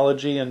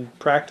theology and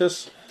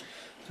practice.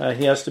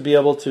 He has to be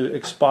able to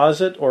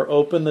exposit or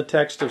open the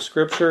text of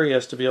Scripture. He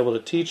has to be able to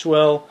teach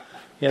well.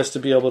 He has to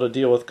be able to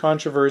deal with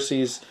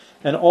controversies.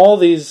 And all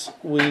these,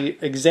 we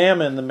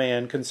examine the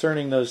man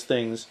concerning those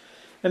things.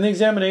 And the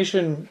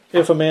examination,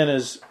 if a man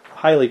is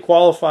highly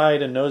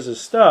qualified and knows his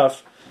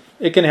stuff,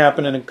 it can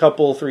happen in a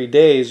couple, 3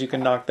 days. You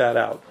can knock that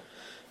out.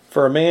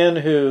 For a man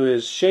who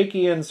is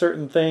shaky in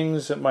certain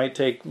things, it might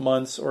take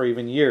months or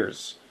even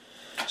years.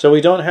 So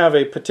we don't have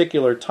a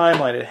particular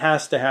timeline. It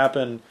has to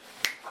happen,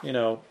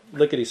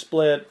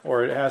 lickety-split,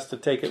 or it has to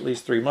take at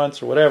least 3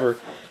 months or whatever.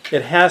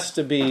 It has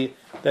to be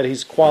that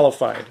he's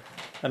qualified,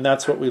 and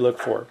that's what we look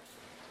for.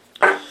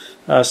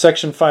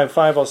 Section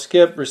 5.5, I'll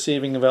skip.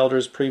 Receiving of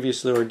elders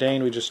previously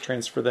ordained. We just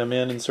transfer them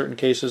in certain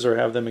cases or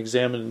have them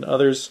examined in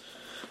others,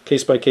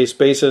 case-by-case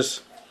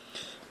basis.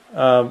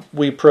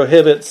 We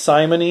prohibit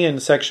simony in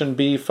Section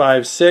B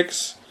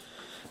 5.6.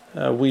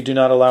 We do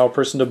not allow a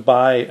person to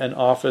buy an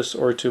office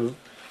or to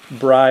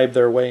bribe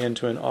their way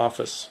into an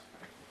office.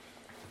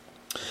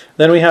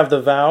 Then we have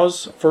the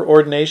vows for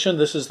ordination.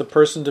 This is the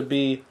person to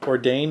be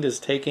ordained is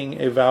taking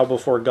a vow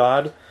before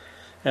God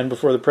and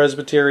before the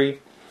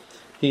presbytery.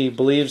 He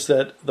believes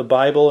that the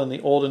Bible in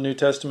the Old and New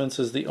Testaments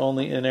is the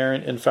only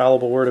inerrant,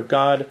 infallible Word of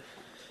God.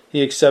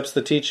 He accepts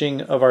the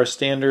teaching of our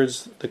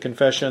standards, the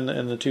confession,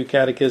 and the 2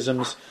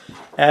 catechisms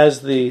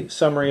as the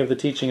summary of the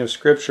teaching of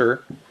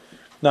Scripture,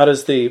 not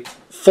as the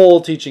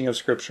full teaching of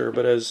Scripture,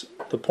 but as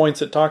the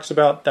points it talks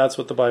about. That's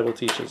what the Bible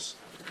teaches.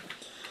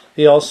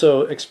 He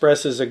also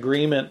expresses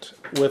agreement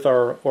with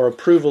our or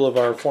approval of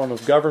our form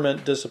of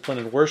government, discipline,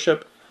 and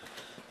worship.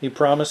 He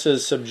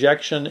promises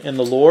subjection in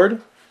the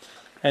Lord,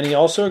 and he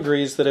also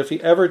agrees that if he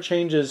ever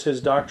changes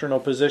his doctrinal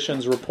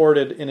positions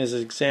reported in his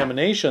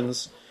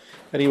examinations,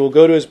 that he will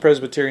go to his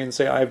presbytery and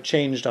say, I've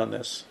changed on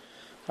this.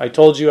 I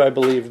told you I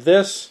believed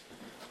this,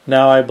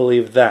 now I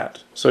believe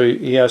that. So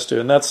he has to,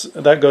 and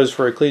that goes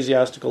for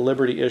ecclesiastical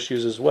liberty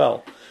issues as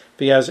well. If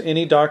he has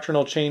any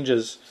doctrinal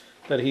changes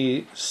that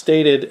he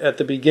stated at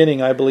the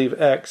beginning, I believe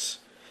X,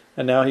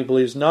 and now he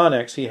believes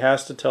non-X, he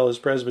has to tell his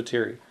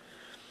presbytery.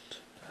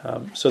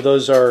 So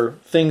those are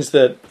things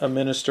that a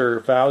minister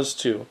vows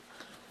to,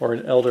 or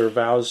an elder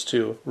vows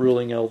to,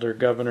 ruling elder,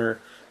 governor,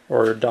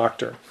 or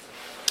doctor.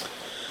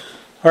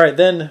 All right,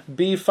 then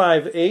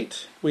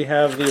B5.8, we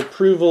have the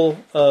approval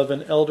of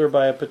an elder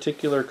by a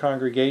particular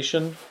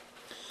congregation.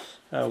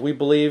 We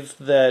believe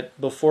that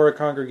before a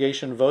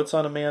congregation votes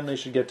on a man, they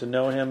should get to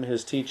know him,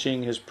 his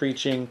teaching, his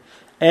preaching,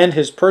 and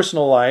his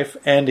personal life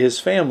and his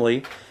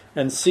family,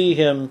 and see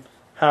him,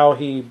 how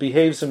he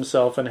behaves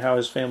himself and how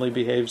his family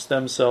behaves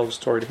themselves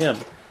toward him.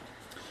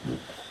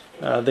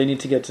 They need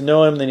to get to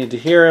know him, they need to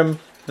hear him.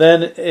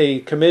 Then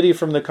a committee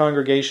from the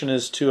congregation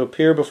is to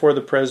appear before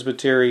the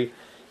presbytery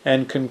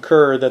and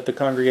concur that the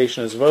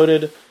congregation has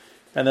voted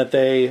and that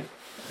they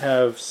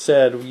have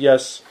said,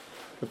 yes,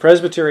 the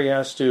presbytery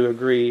has to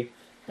agree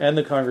and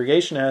the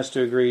congregation has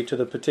to agree to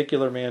the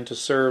particular man to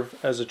serve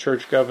as a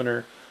church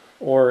governor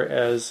or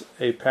as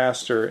a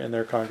pastor in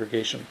their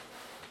congregation.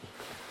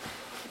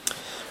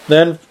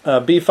 Then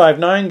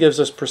B59 gives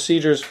us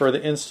procedures for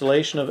the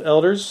installation of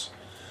elders.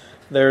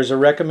 There's a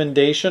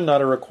recommendation,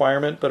 not a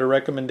requirement, but a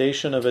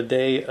recommendation of a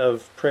day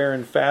of prayer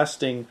and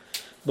fasting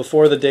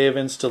before the day of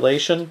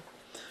installation.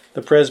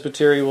 The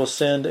presbytery will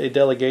send a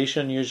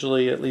delegation,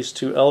 usually at least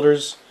 2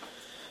 elders.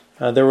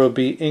 There will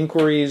be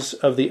inquiries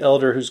of the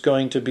elder who's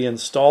going to be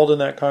installed in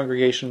that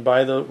congregation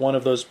by one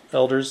of those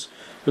elders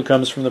who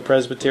comes from the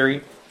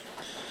presbytery.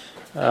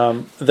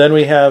 Then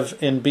we have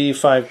in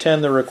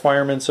B510 the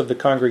requirements of the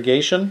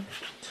congregation.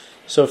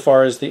 So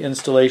far as the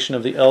installation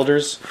of the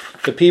elders,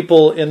 the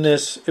people in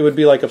this, it would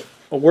be like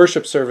a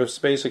worship service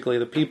basically.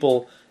 The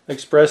people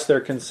express their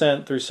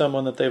consent through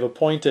someone that they've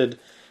appointed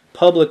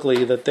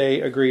publicly that they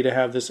agree to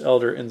have this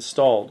elder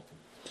installed.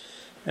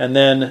 And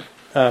then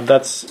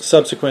that's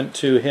subsequent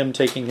to him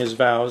taking his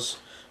vows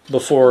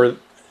before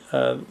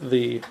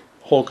the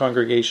whole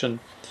congregation.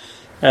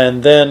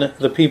 And then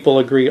the people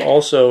agree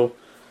also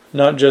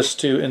not just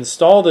to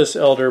install this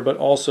elder, but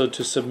also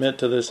to submit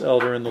to this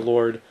elder in the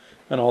Lord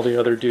and all the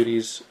other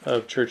duties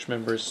of church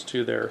members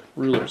to their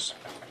rulers.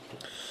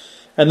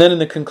 And then in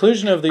the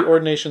conclusion of the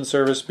ordination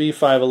service,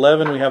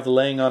 B511, we have the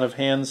laying on of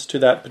hands to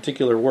that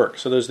particular work.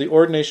 So there's the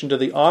ordination to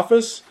the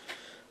office,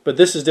 but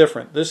this is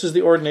different. This is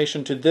the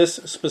ordination to this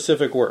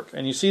specific work.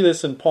 And you see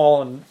this in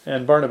Paul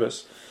and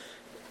Barnabas.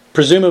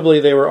 Presumably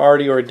they were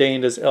already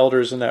ordained as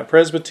elders in that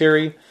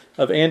presbytery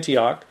of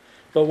Antioch,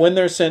 but when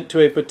they're sent to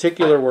a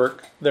particular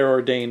work, they're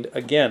ordained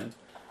again.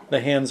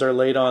 The hands are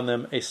laid on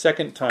them a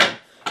second time,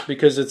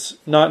 because it's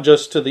not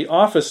just to the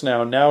office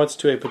now it's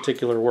to a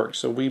particular work.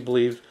 So we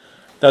believe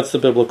that's the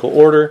biblical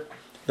order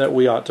that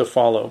we ought to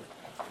follow.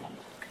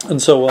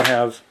 And so we'll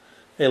have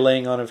a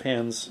laying on of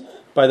hands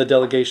by the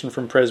delegation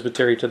from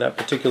presbytery to that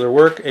particular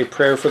work, a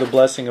prayer for the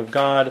blessing of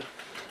God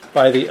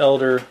by the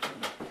elder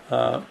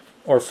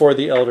or for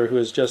the elder who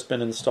has just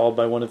been installed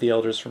by one of the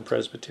elders from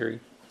presbytery.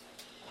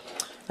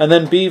 And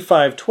then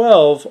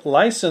B512,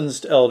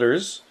 licensed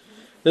elders.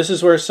 This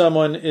is where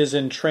someone is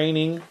in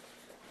training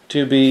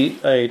to be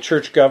a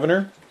church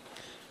governor.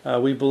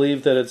 We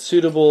believe that it's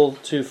suitable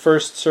to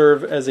first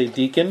serve as a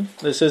deacon.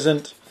 This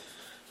isn't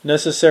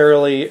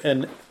necessarily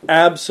an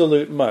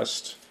absolute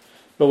must,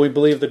 but we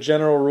believe the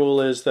general rule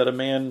is that a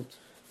man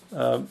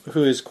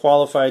who is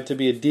qualified to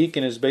be a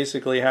deacon is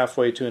basically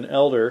halfway to an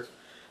elder.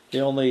 The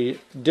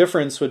only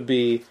difference would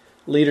be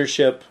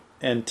leadership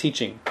and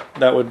teaching.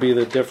 That would be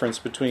the difference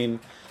between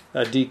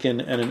a deacon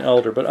and an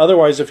elder. But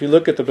otherwise, if you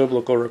look at the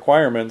biblical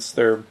requirements,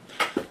 they're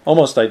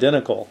almost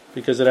identical,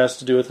 because it has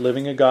to do with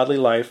living a godly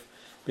life,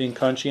 being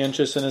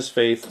conscientious in his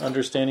faith,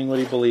 understanding what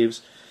he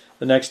believes.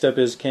 The next step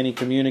is, can he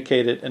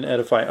communicate it and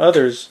edify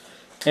others?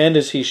 And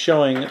is he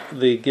showing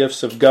the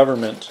gifts of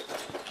government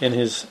in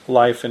his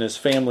life and his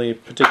family,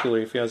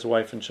 particularly if he has a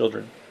wife and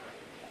children?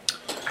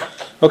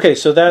 Okay,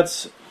 so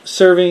that's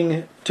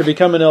serving to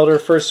become an elder,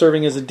 first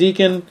serving as a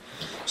deacon,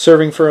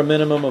 serving for a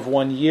minimum of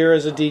 1 year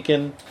as a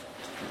deacon,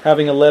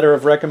 having a letter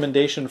of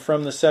recommendation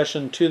from the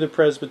session to the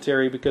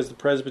presbytery, because the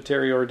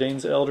presbytery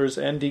ordains elders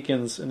and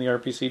deacons in the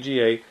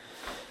RPCGA.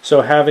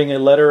 So having a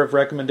letter of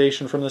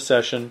recommendation from the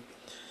session,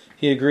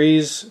 he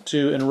agrees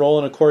to enroll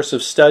in a course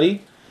of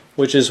study,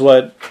 which is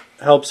what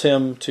helps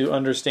him to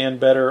understand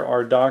better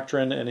our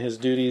doctrine and his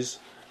duties.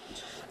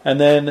 And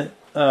then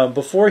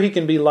before he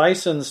can be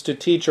licensed to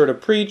teach or to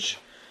preach,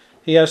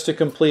 he has to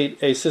complete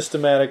a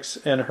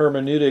systematics and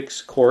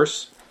hermeneutics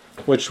course,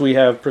 which we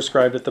have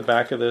prescribed at the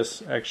back of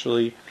this.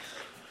 Actually,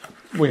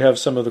 we have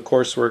some of the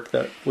coursework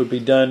that would be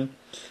done.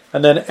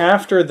 And then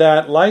after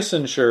that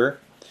licensure,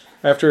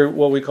 after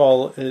what we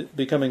call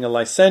becoming a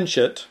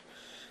licentiate,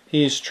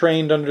 he's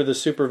trained under the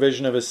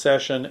supervision of his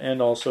session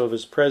and also of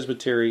his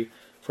presbytery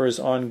for his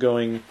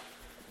ongoing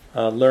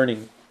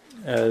learning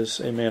as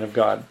a man of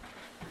God.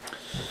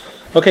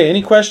 Okay,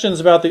 any questions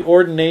about the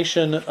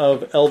ordination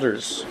of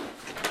elders?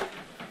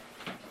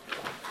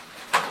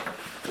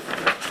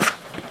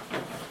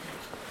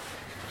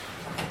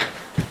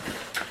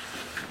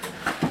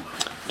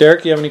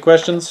 Derek, you have any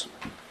questions?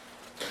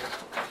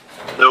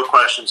 No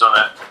questions on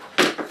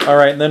that. All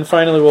right, and then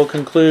finally we'll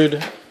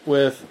conclude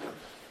with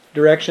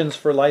directions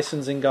for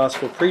licensing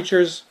gospel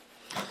preachers.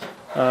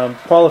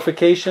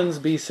 Qualifications,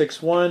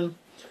 B61.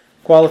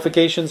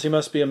 Qualifications, he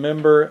must be a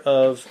member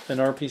of an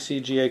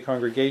RPCGA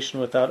congregation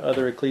without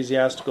other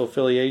ecclesiastical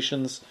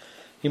affiliations.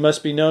 He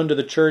must be known to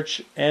the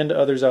church and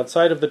others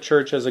outside of the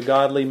church as a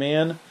godly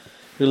man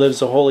who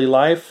lives a holy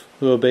life,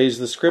 who obeys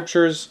the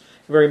scriptures,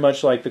 very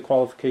much like the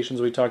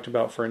qualifications we talked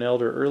about for an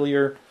elder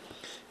earlier.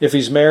 If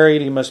he's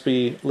married, he must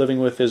be living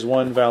with his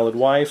one valid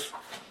wife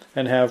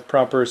and have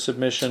proper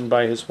submission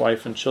by his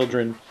wife and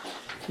children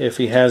if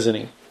he has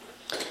any.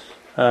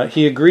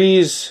 He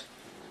agrees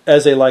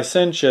as a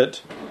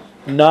licentiate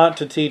not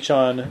to teach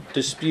on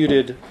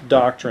disputed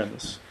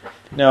doctrines.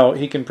 Now,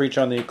 he can preach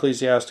on the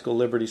ecclesiastical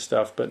liberty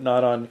stuff, but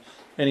not on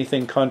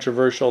anything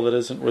controversial that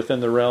isn't within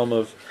the realm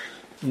of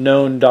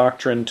known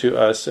doctrine to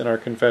us in our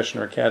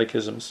confession or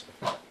catechisms.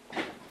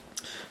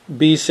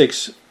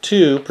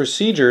 B6.2,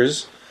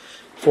 procedures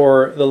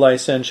for the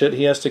licentiate.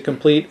 He has to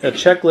complete a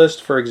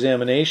checklist for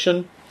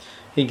examination.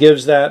 He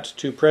gives that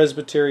to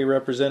presbytery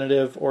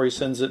representative, or he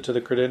sends it to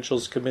the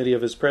credentials committee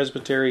of his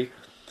presbytery.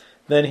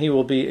 Then he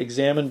will be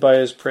examined by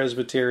his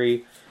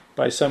presbytery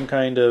by some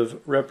kind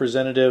of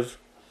representative.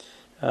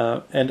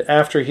 And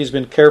after he's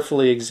been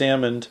carefully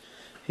examined,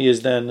 he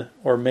is then,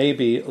 or may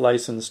be,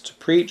 licensed to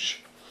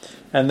preach.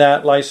 And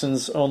that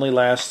license only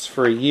lasts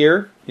for a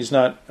year. He's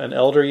not an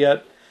elder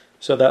yet,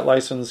 so that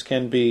license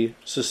can be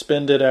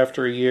suspended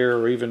after a year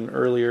or even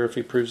earlier if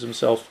he proves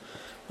himself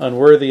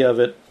unworthy of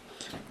it.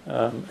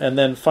 And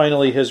then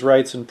finally, his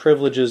rights and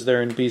privileges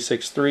there in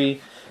B6.3.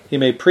 He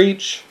may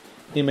preach,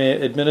 he may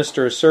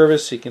administer a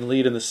service, he can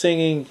lead in the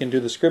singing, he can do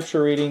the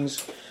scripture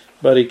readings,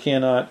 but he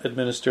cannot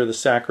administer the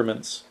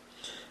sacraments.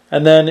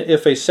 And then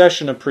if a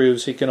session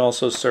approves, he can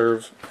also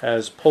serve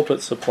as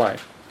pulpit supply.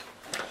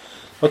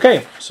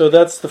 Okay, so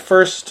that's the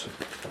first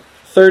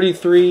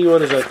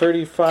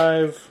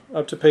 35,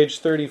 up to page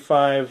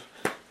 35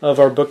 of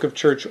our Book of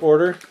Church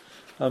Order.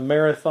 A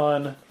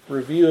marathon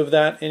review of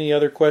that. Any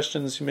other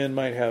questions you men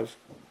might have?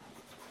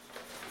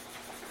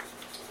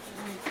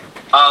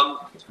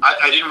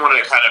 I didn't want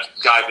to kind of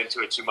dive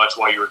into it too much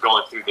while you were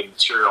going through the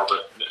material,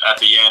 but at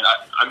the end,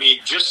 I mean,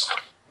 just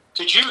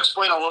could you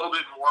explain a little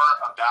bit more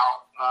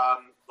about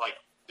like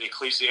the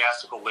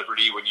ecclesiastical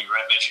liberty when you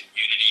mentioned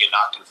unity and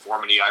not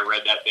conformity? I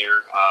read that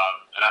there,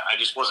 and I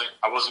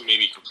wasn't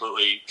maybe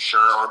completely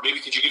sure, or maybe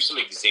could you give some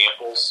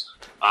examples?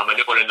 I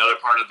know in another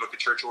part of the Book of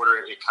Church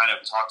Order, it kind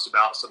of talks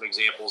about some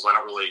examples. I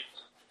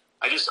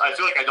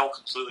feel like I don't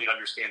completely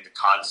understand the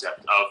concept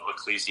of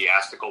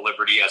ecclesiastical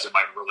liberty as it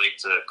might relate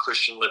to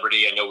Christian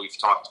liberty. I know we've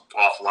talked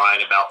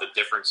offline about the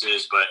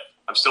differences, but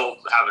I'm still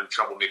having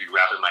trouble maybe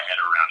wrapping my head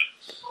around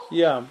it.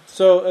 Yeah,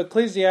 so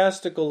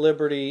ecclesiastical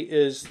liberty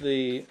is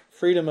the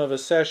freedom of a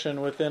session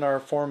within our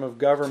form of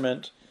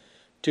government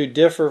to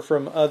differ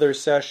from other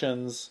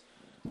sessions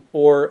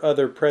or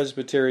other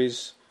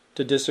presbyteries,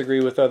 to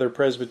disagree with other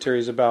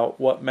presbyteries about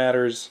what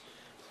matters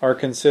are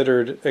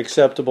considered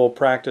acceptable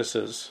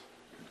practices.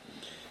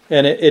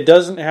 And it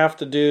doesn't have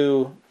to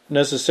do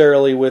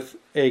necessarily with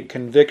a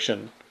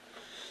conviction.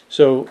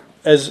 So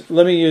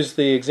let me use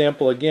the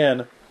example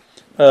again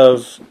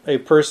of a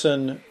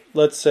person,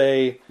 let's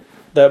say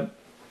that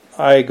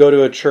I go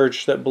to a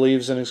church that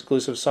believes in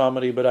exclusive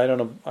psalmody, but I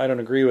don't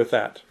agree with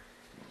that.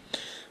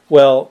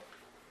 Well,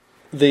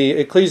 the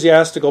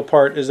ecclesiastical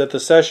part is that the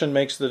session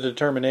makes the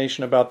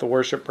determination about the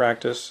worship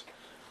practice.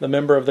 The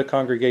member of the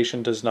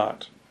congregation does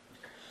not.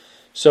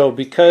 So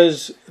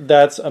because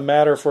that's a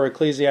matter for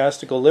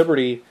ecclesiastical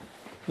liberty,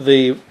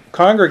 the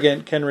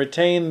congregant can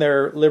retain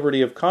their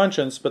liberty of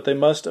conscience, but they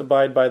must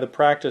abide by the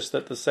practice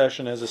that the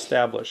session has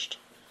established.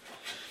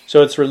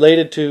 So it's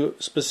related to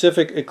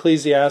specific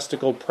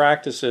ecclesiastical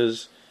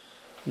practices,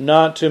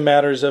 not to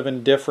matters of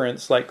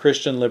indifference like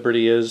Christian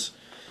liberty is.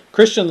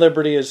 Christian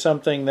liberty is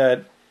something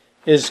that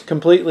is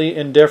completely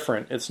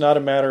indifferent. It's not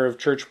a matter of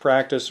church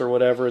practice or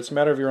whatever. It's a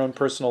matter of your own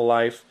personal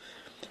life.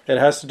 It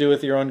has to do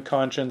with your own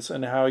conscience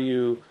and how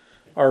you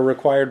are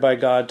required by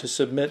God to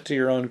submit to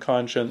your own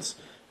conscience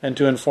and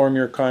to inform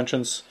your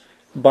conscience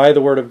by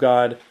the Word of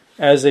God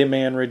as a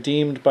man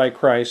redeemed by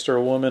Christ, or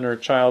a woman or a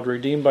child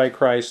redeemed by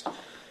Christ,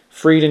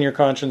 freed in your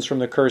conscience from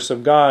the curse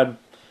of God,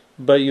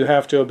 but you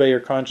have to obey your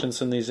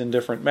conscience in these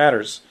indifferent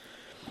matters.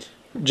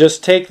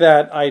 Just take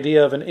that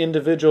idea of an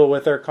individual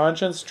with their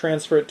conscience,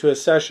 transfer it to a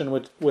session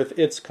with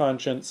its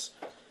conscience,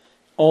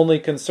 only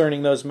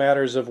concerning those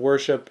matters of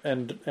worship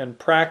and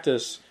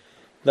practice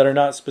that are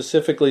not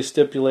specifically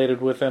stipulated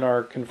within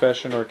our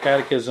confession or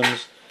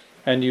catechisms,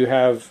 and you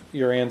have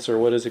your answer.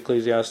 What is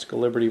ecclesiastical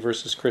liberty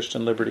versus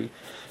Christian liberty?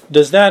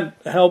 Does that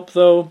help,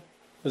 though?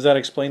 Does that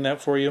explain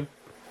that for you?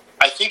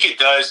 I think it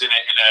does in an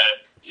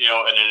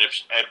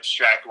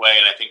abstract way,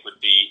 and I think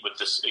with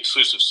this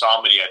exclusive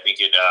psalmody, I think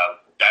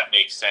that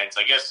makes sense.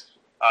 I guess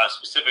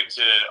specific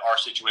to our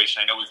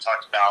situation, I know we've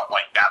talked about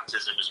like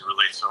baptism as it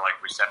relates to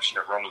like reception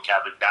of Roman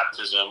Catholic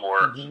baptism,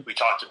 or we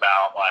talked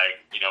about like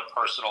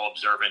personal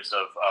observance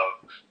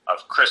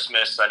of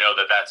Christmas. I know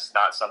that that's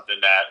not something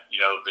that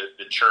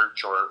the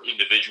church or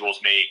individuals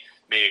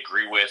may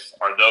agree with.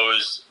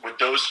 Would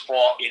those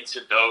fall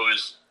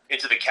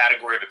into the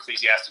category of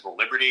ecclesiastical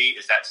liberty?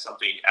 Is that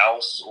something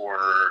else,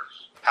 or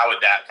how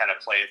would that kind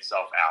of play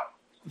itself out?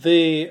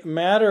 The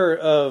matter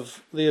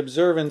of the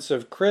observance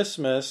of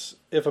Christmas,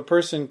 if a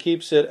person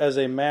keeps it as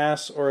a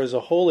Mass or as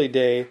a holy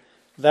day,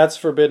 that's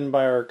forbidden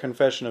by our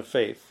confession of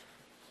faith.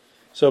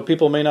 So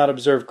people may not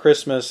observe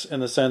Christmas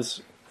in the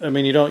sense,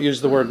 you don't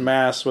use the word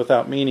Mass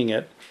without meaning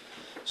it.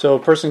 So a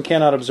person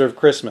cannot observe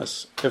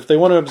Christmas. If they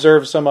want to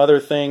observe some other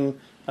thing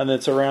and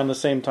it's around the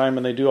same time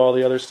and they do all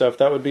the other stuff,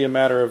 that would be a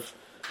matter of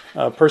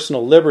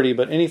personal liberty.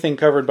 But anything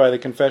covered by the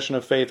Confession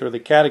of Faith or the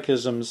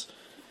Catechisms,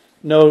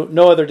 no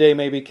other day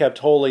may be kept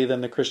holy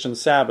than the Christian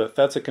Sabbath.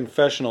 That's a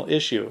confessional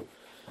issue.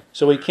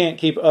 So we can't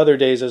keep other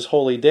days as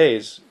holy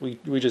days.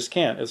 We just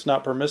can't. It's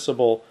not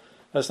permissible.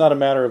 That's not a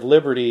matter of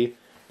liberty.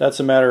 That's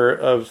a matter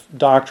of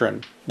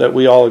doctrine that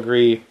we all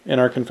agree in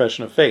our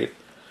Confession of Faith.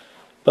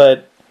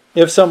 But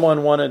if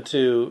someone wanted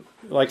to,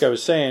 like I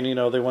was saying,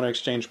 they want to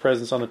exchange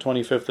presents on the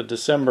 25th of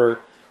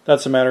December,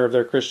 that's a matter of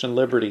their Christian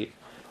liberty.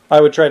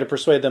 I would try to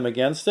persuade them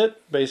against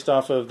it based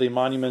off of the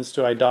monuments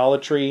to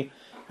idolatry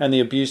and the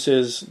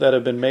abuses that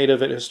have been made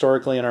of it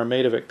historically and are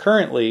made of it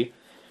currently,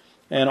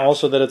 and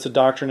also that it's a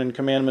doctrine and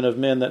commandment of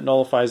men that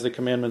nullifies the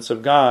commandments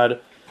of God,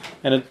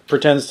 and it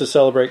pretends to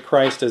celebrate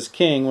Christ as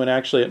king when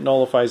actually it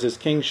nullifies his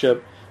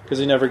kingship because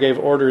he never gave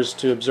orders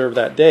to observe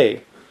that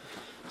day.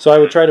 So I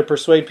would try to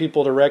persuade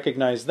people to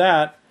recognize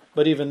that,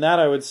 but even that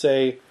I would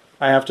say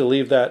I have to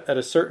leave that at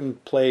a certain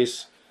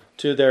place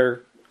to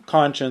their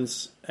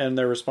conscience and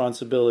their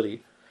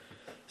responsibility.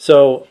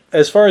 So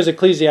as far as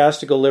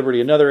ecclesiastical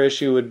liberty, another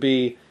issue would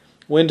be,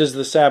 when does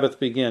the Sabbath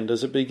begin?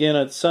 Does it begin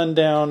at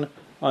sundown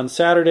on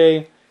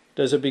Saturday?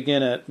 Does it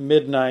begin at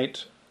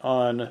midnight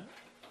on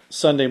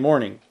Sunday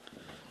morning?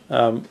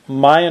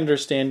 My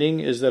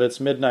understanding is that it's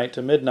midnight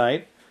to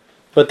midnight,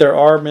 but there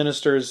are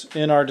ministers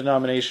in our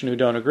denomination who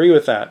don't agree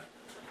with that.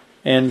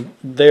 And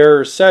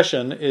their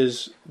session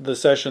is the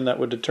session that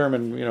would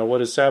determine,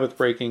 what is Sabbath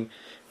breaking,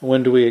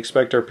 when do we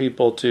expect our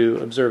people to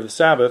observe the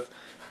Sabbath.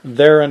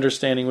 Their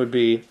understanding would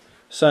be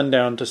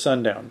sundown to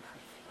sundown.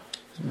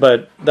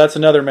 But that's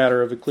another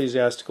matter of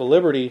ecclesiastical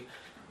liberty.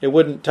 It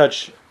wouldn't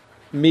touch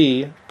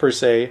me, per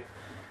se,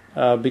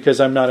 because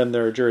I'm not in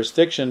their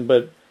jurisdiction,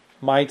 but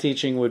my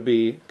teaching would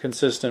be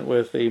consistent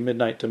with a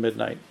midnight to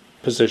midnight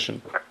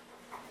position.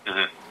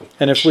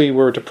 And if we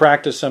were to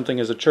practice something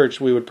as a church,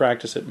 we would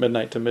practice it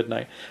midnight to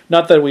midnight.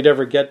 Not that we'd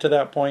ever get to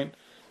that point,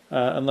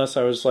 unless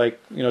I was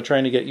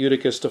trying to get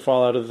Eutychus to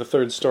fall out of the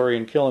third story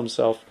and kill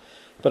himself.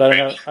 But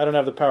I don't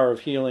have the power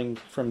of healing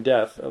from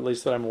death, at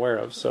least that I'm aware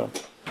of. So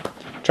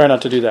try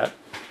not to do that.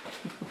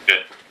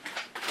 Good.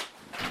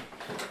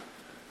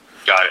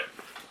 Got it.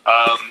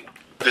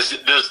 Does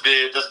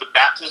the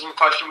baptism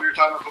question we were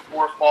talking about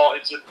before fall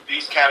into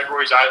these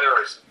categories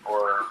either,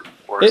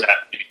 or is that?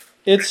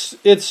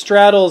 It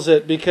straddles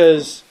it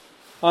because,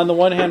 on the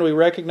one hand, we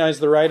recognize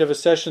the right of a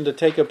session to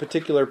take a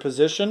particular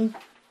position.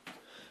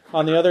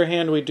 On the other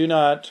hand, we do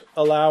not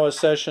allow a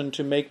session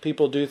to make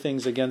people do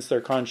things against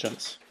their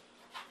conscience.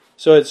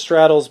 So it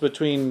straddles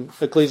between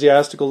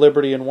ecclesiastical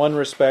liberty in one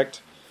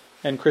respect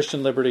and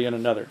Christian liberty in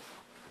another.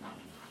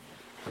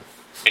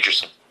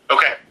 Interesting.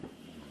 Okay.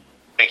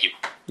 Thank you.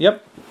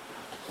 Yep.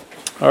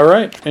 All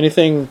right.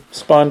 Anything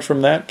spawned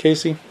from that,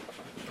 Casey?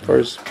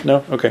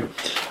 No? Okay.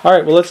 All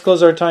right, well, let's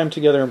close our time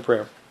together in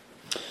prayer.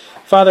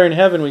 Father in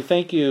heaven, we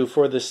thank you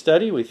for this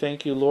study. We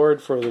thank you,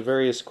 Lord, for the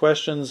various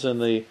questions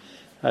and the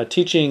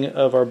teaching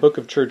of our Book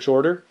of Church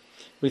Order.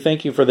 We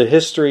thank you for the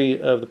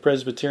history of the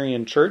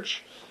Presbyterian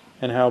Church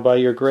and how by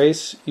your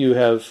grace you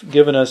have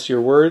given us your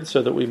word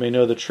so that we may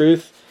know the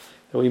truth,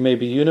 that we may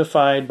be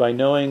unified by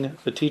knowing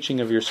the teaching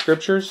of your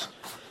scriptures,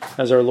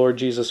 as our Lord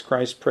Jesus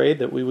Christ prayed,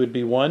 that we would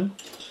be one.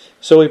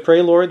 So we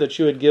pray, Lord, that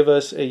you would give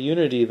us a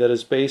unity that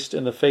is based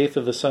in the faith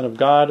of the Son of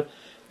God,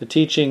 the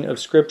teaching of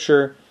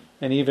Scripture,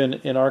 and even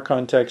in our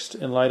context,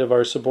 in light of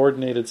our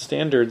subordinated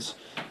standards,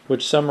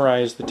 which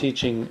summarize the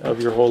teaching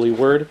of your holy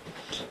word.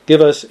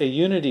 Give us a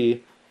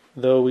unity,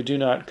 though we do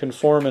not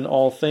conform in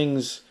all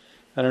things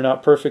and are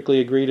not perfectly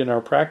agreed in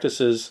our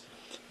practices,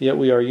 yet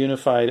we are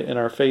unified in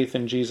our faith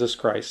in Jesus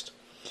Christ.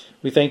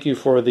 We thank you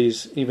for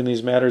these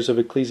matters of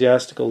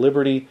ecclesiastical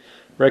liberty,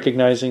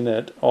 recognizing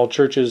that all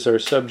churches are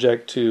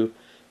subject to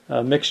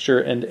mixture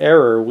and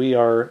error. We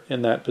are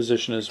in that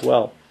position as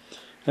well.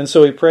 And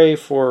so we pray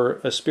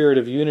for a spirit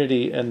of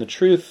unity and the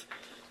truth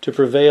to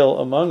prevail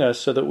among us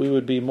so that we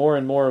would be more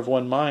and more of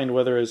one mind,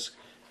 whether as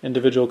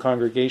individual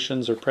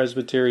congregations or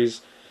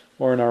presbyteries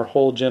or in our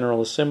whole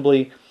General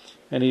Assembly,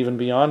 and even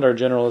beyond our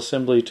General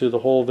Assembly to the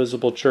whole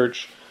visible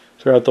church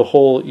throughout the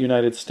whole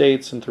United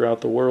States and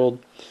throughout the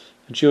world.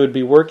 That you would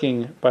be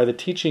working by the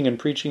teaching and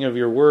preaching of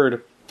your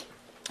word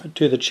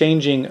to the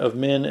changing of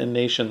men and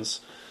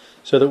nations,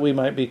 so that we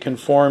might be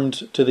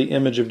conformed to the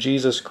image of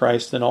Jesus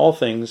Christ in all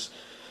things,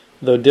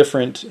 though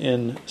different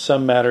in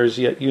some matters,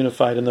 yet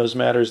unified in those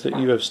matters that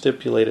you have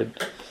stipulated.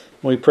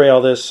 We pray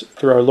all this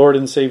through our Lord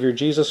and Savior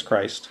Jesus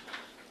Christ.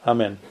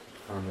 Amen.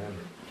 Amen.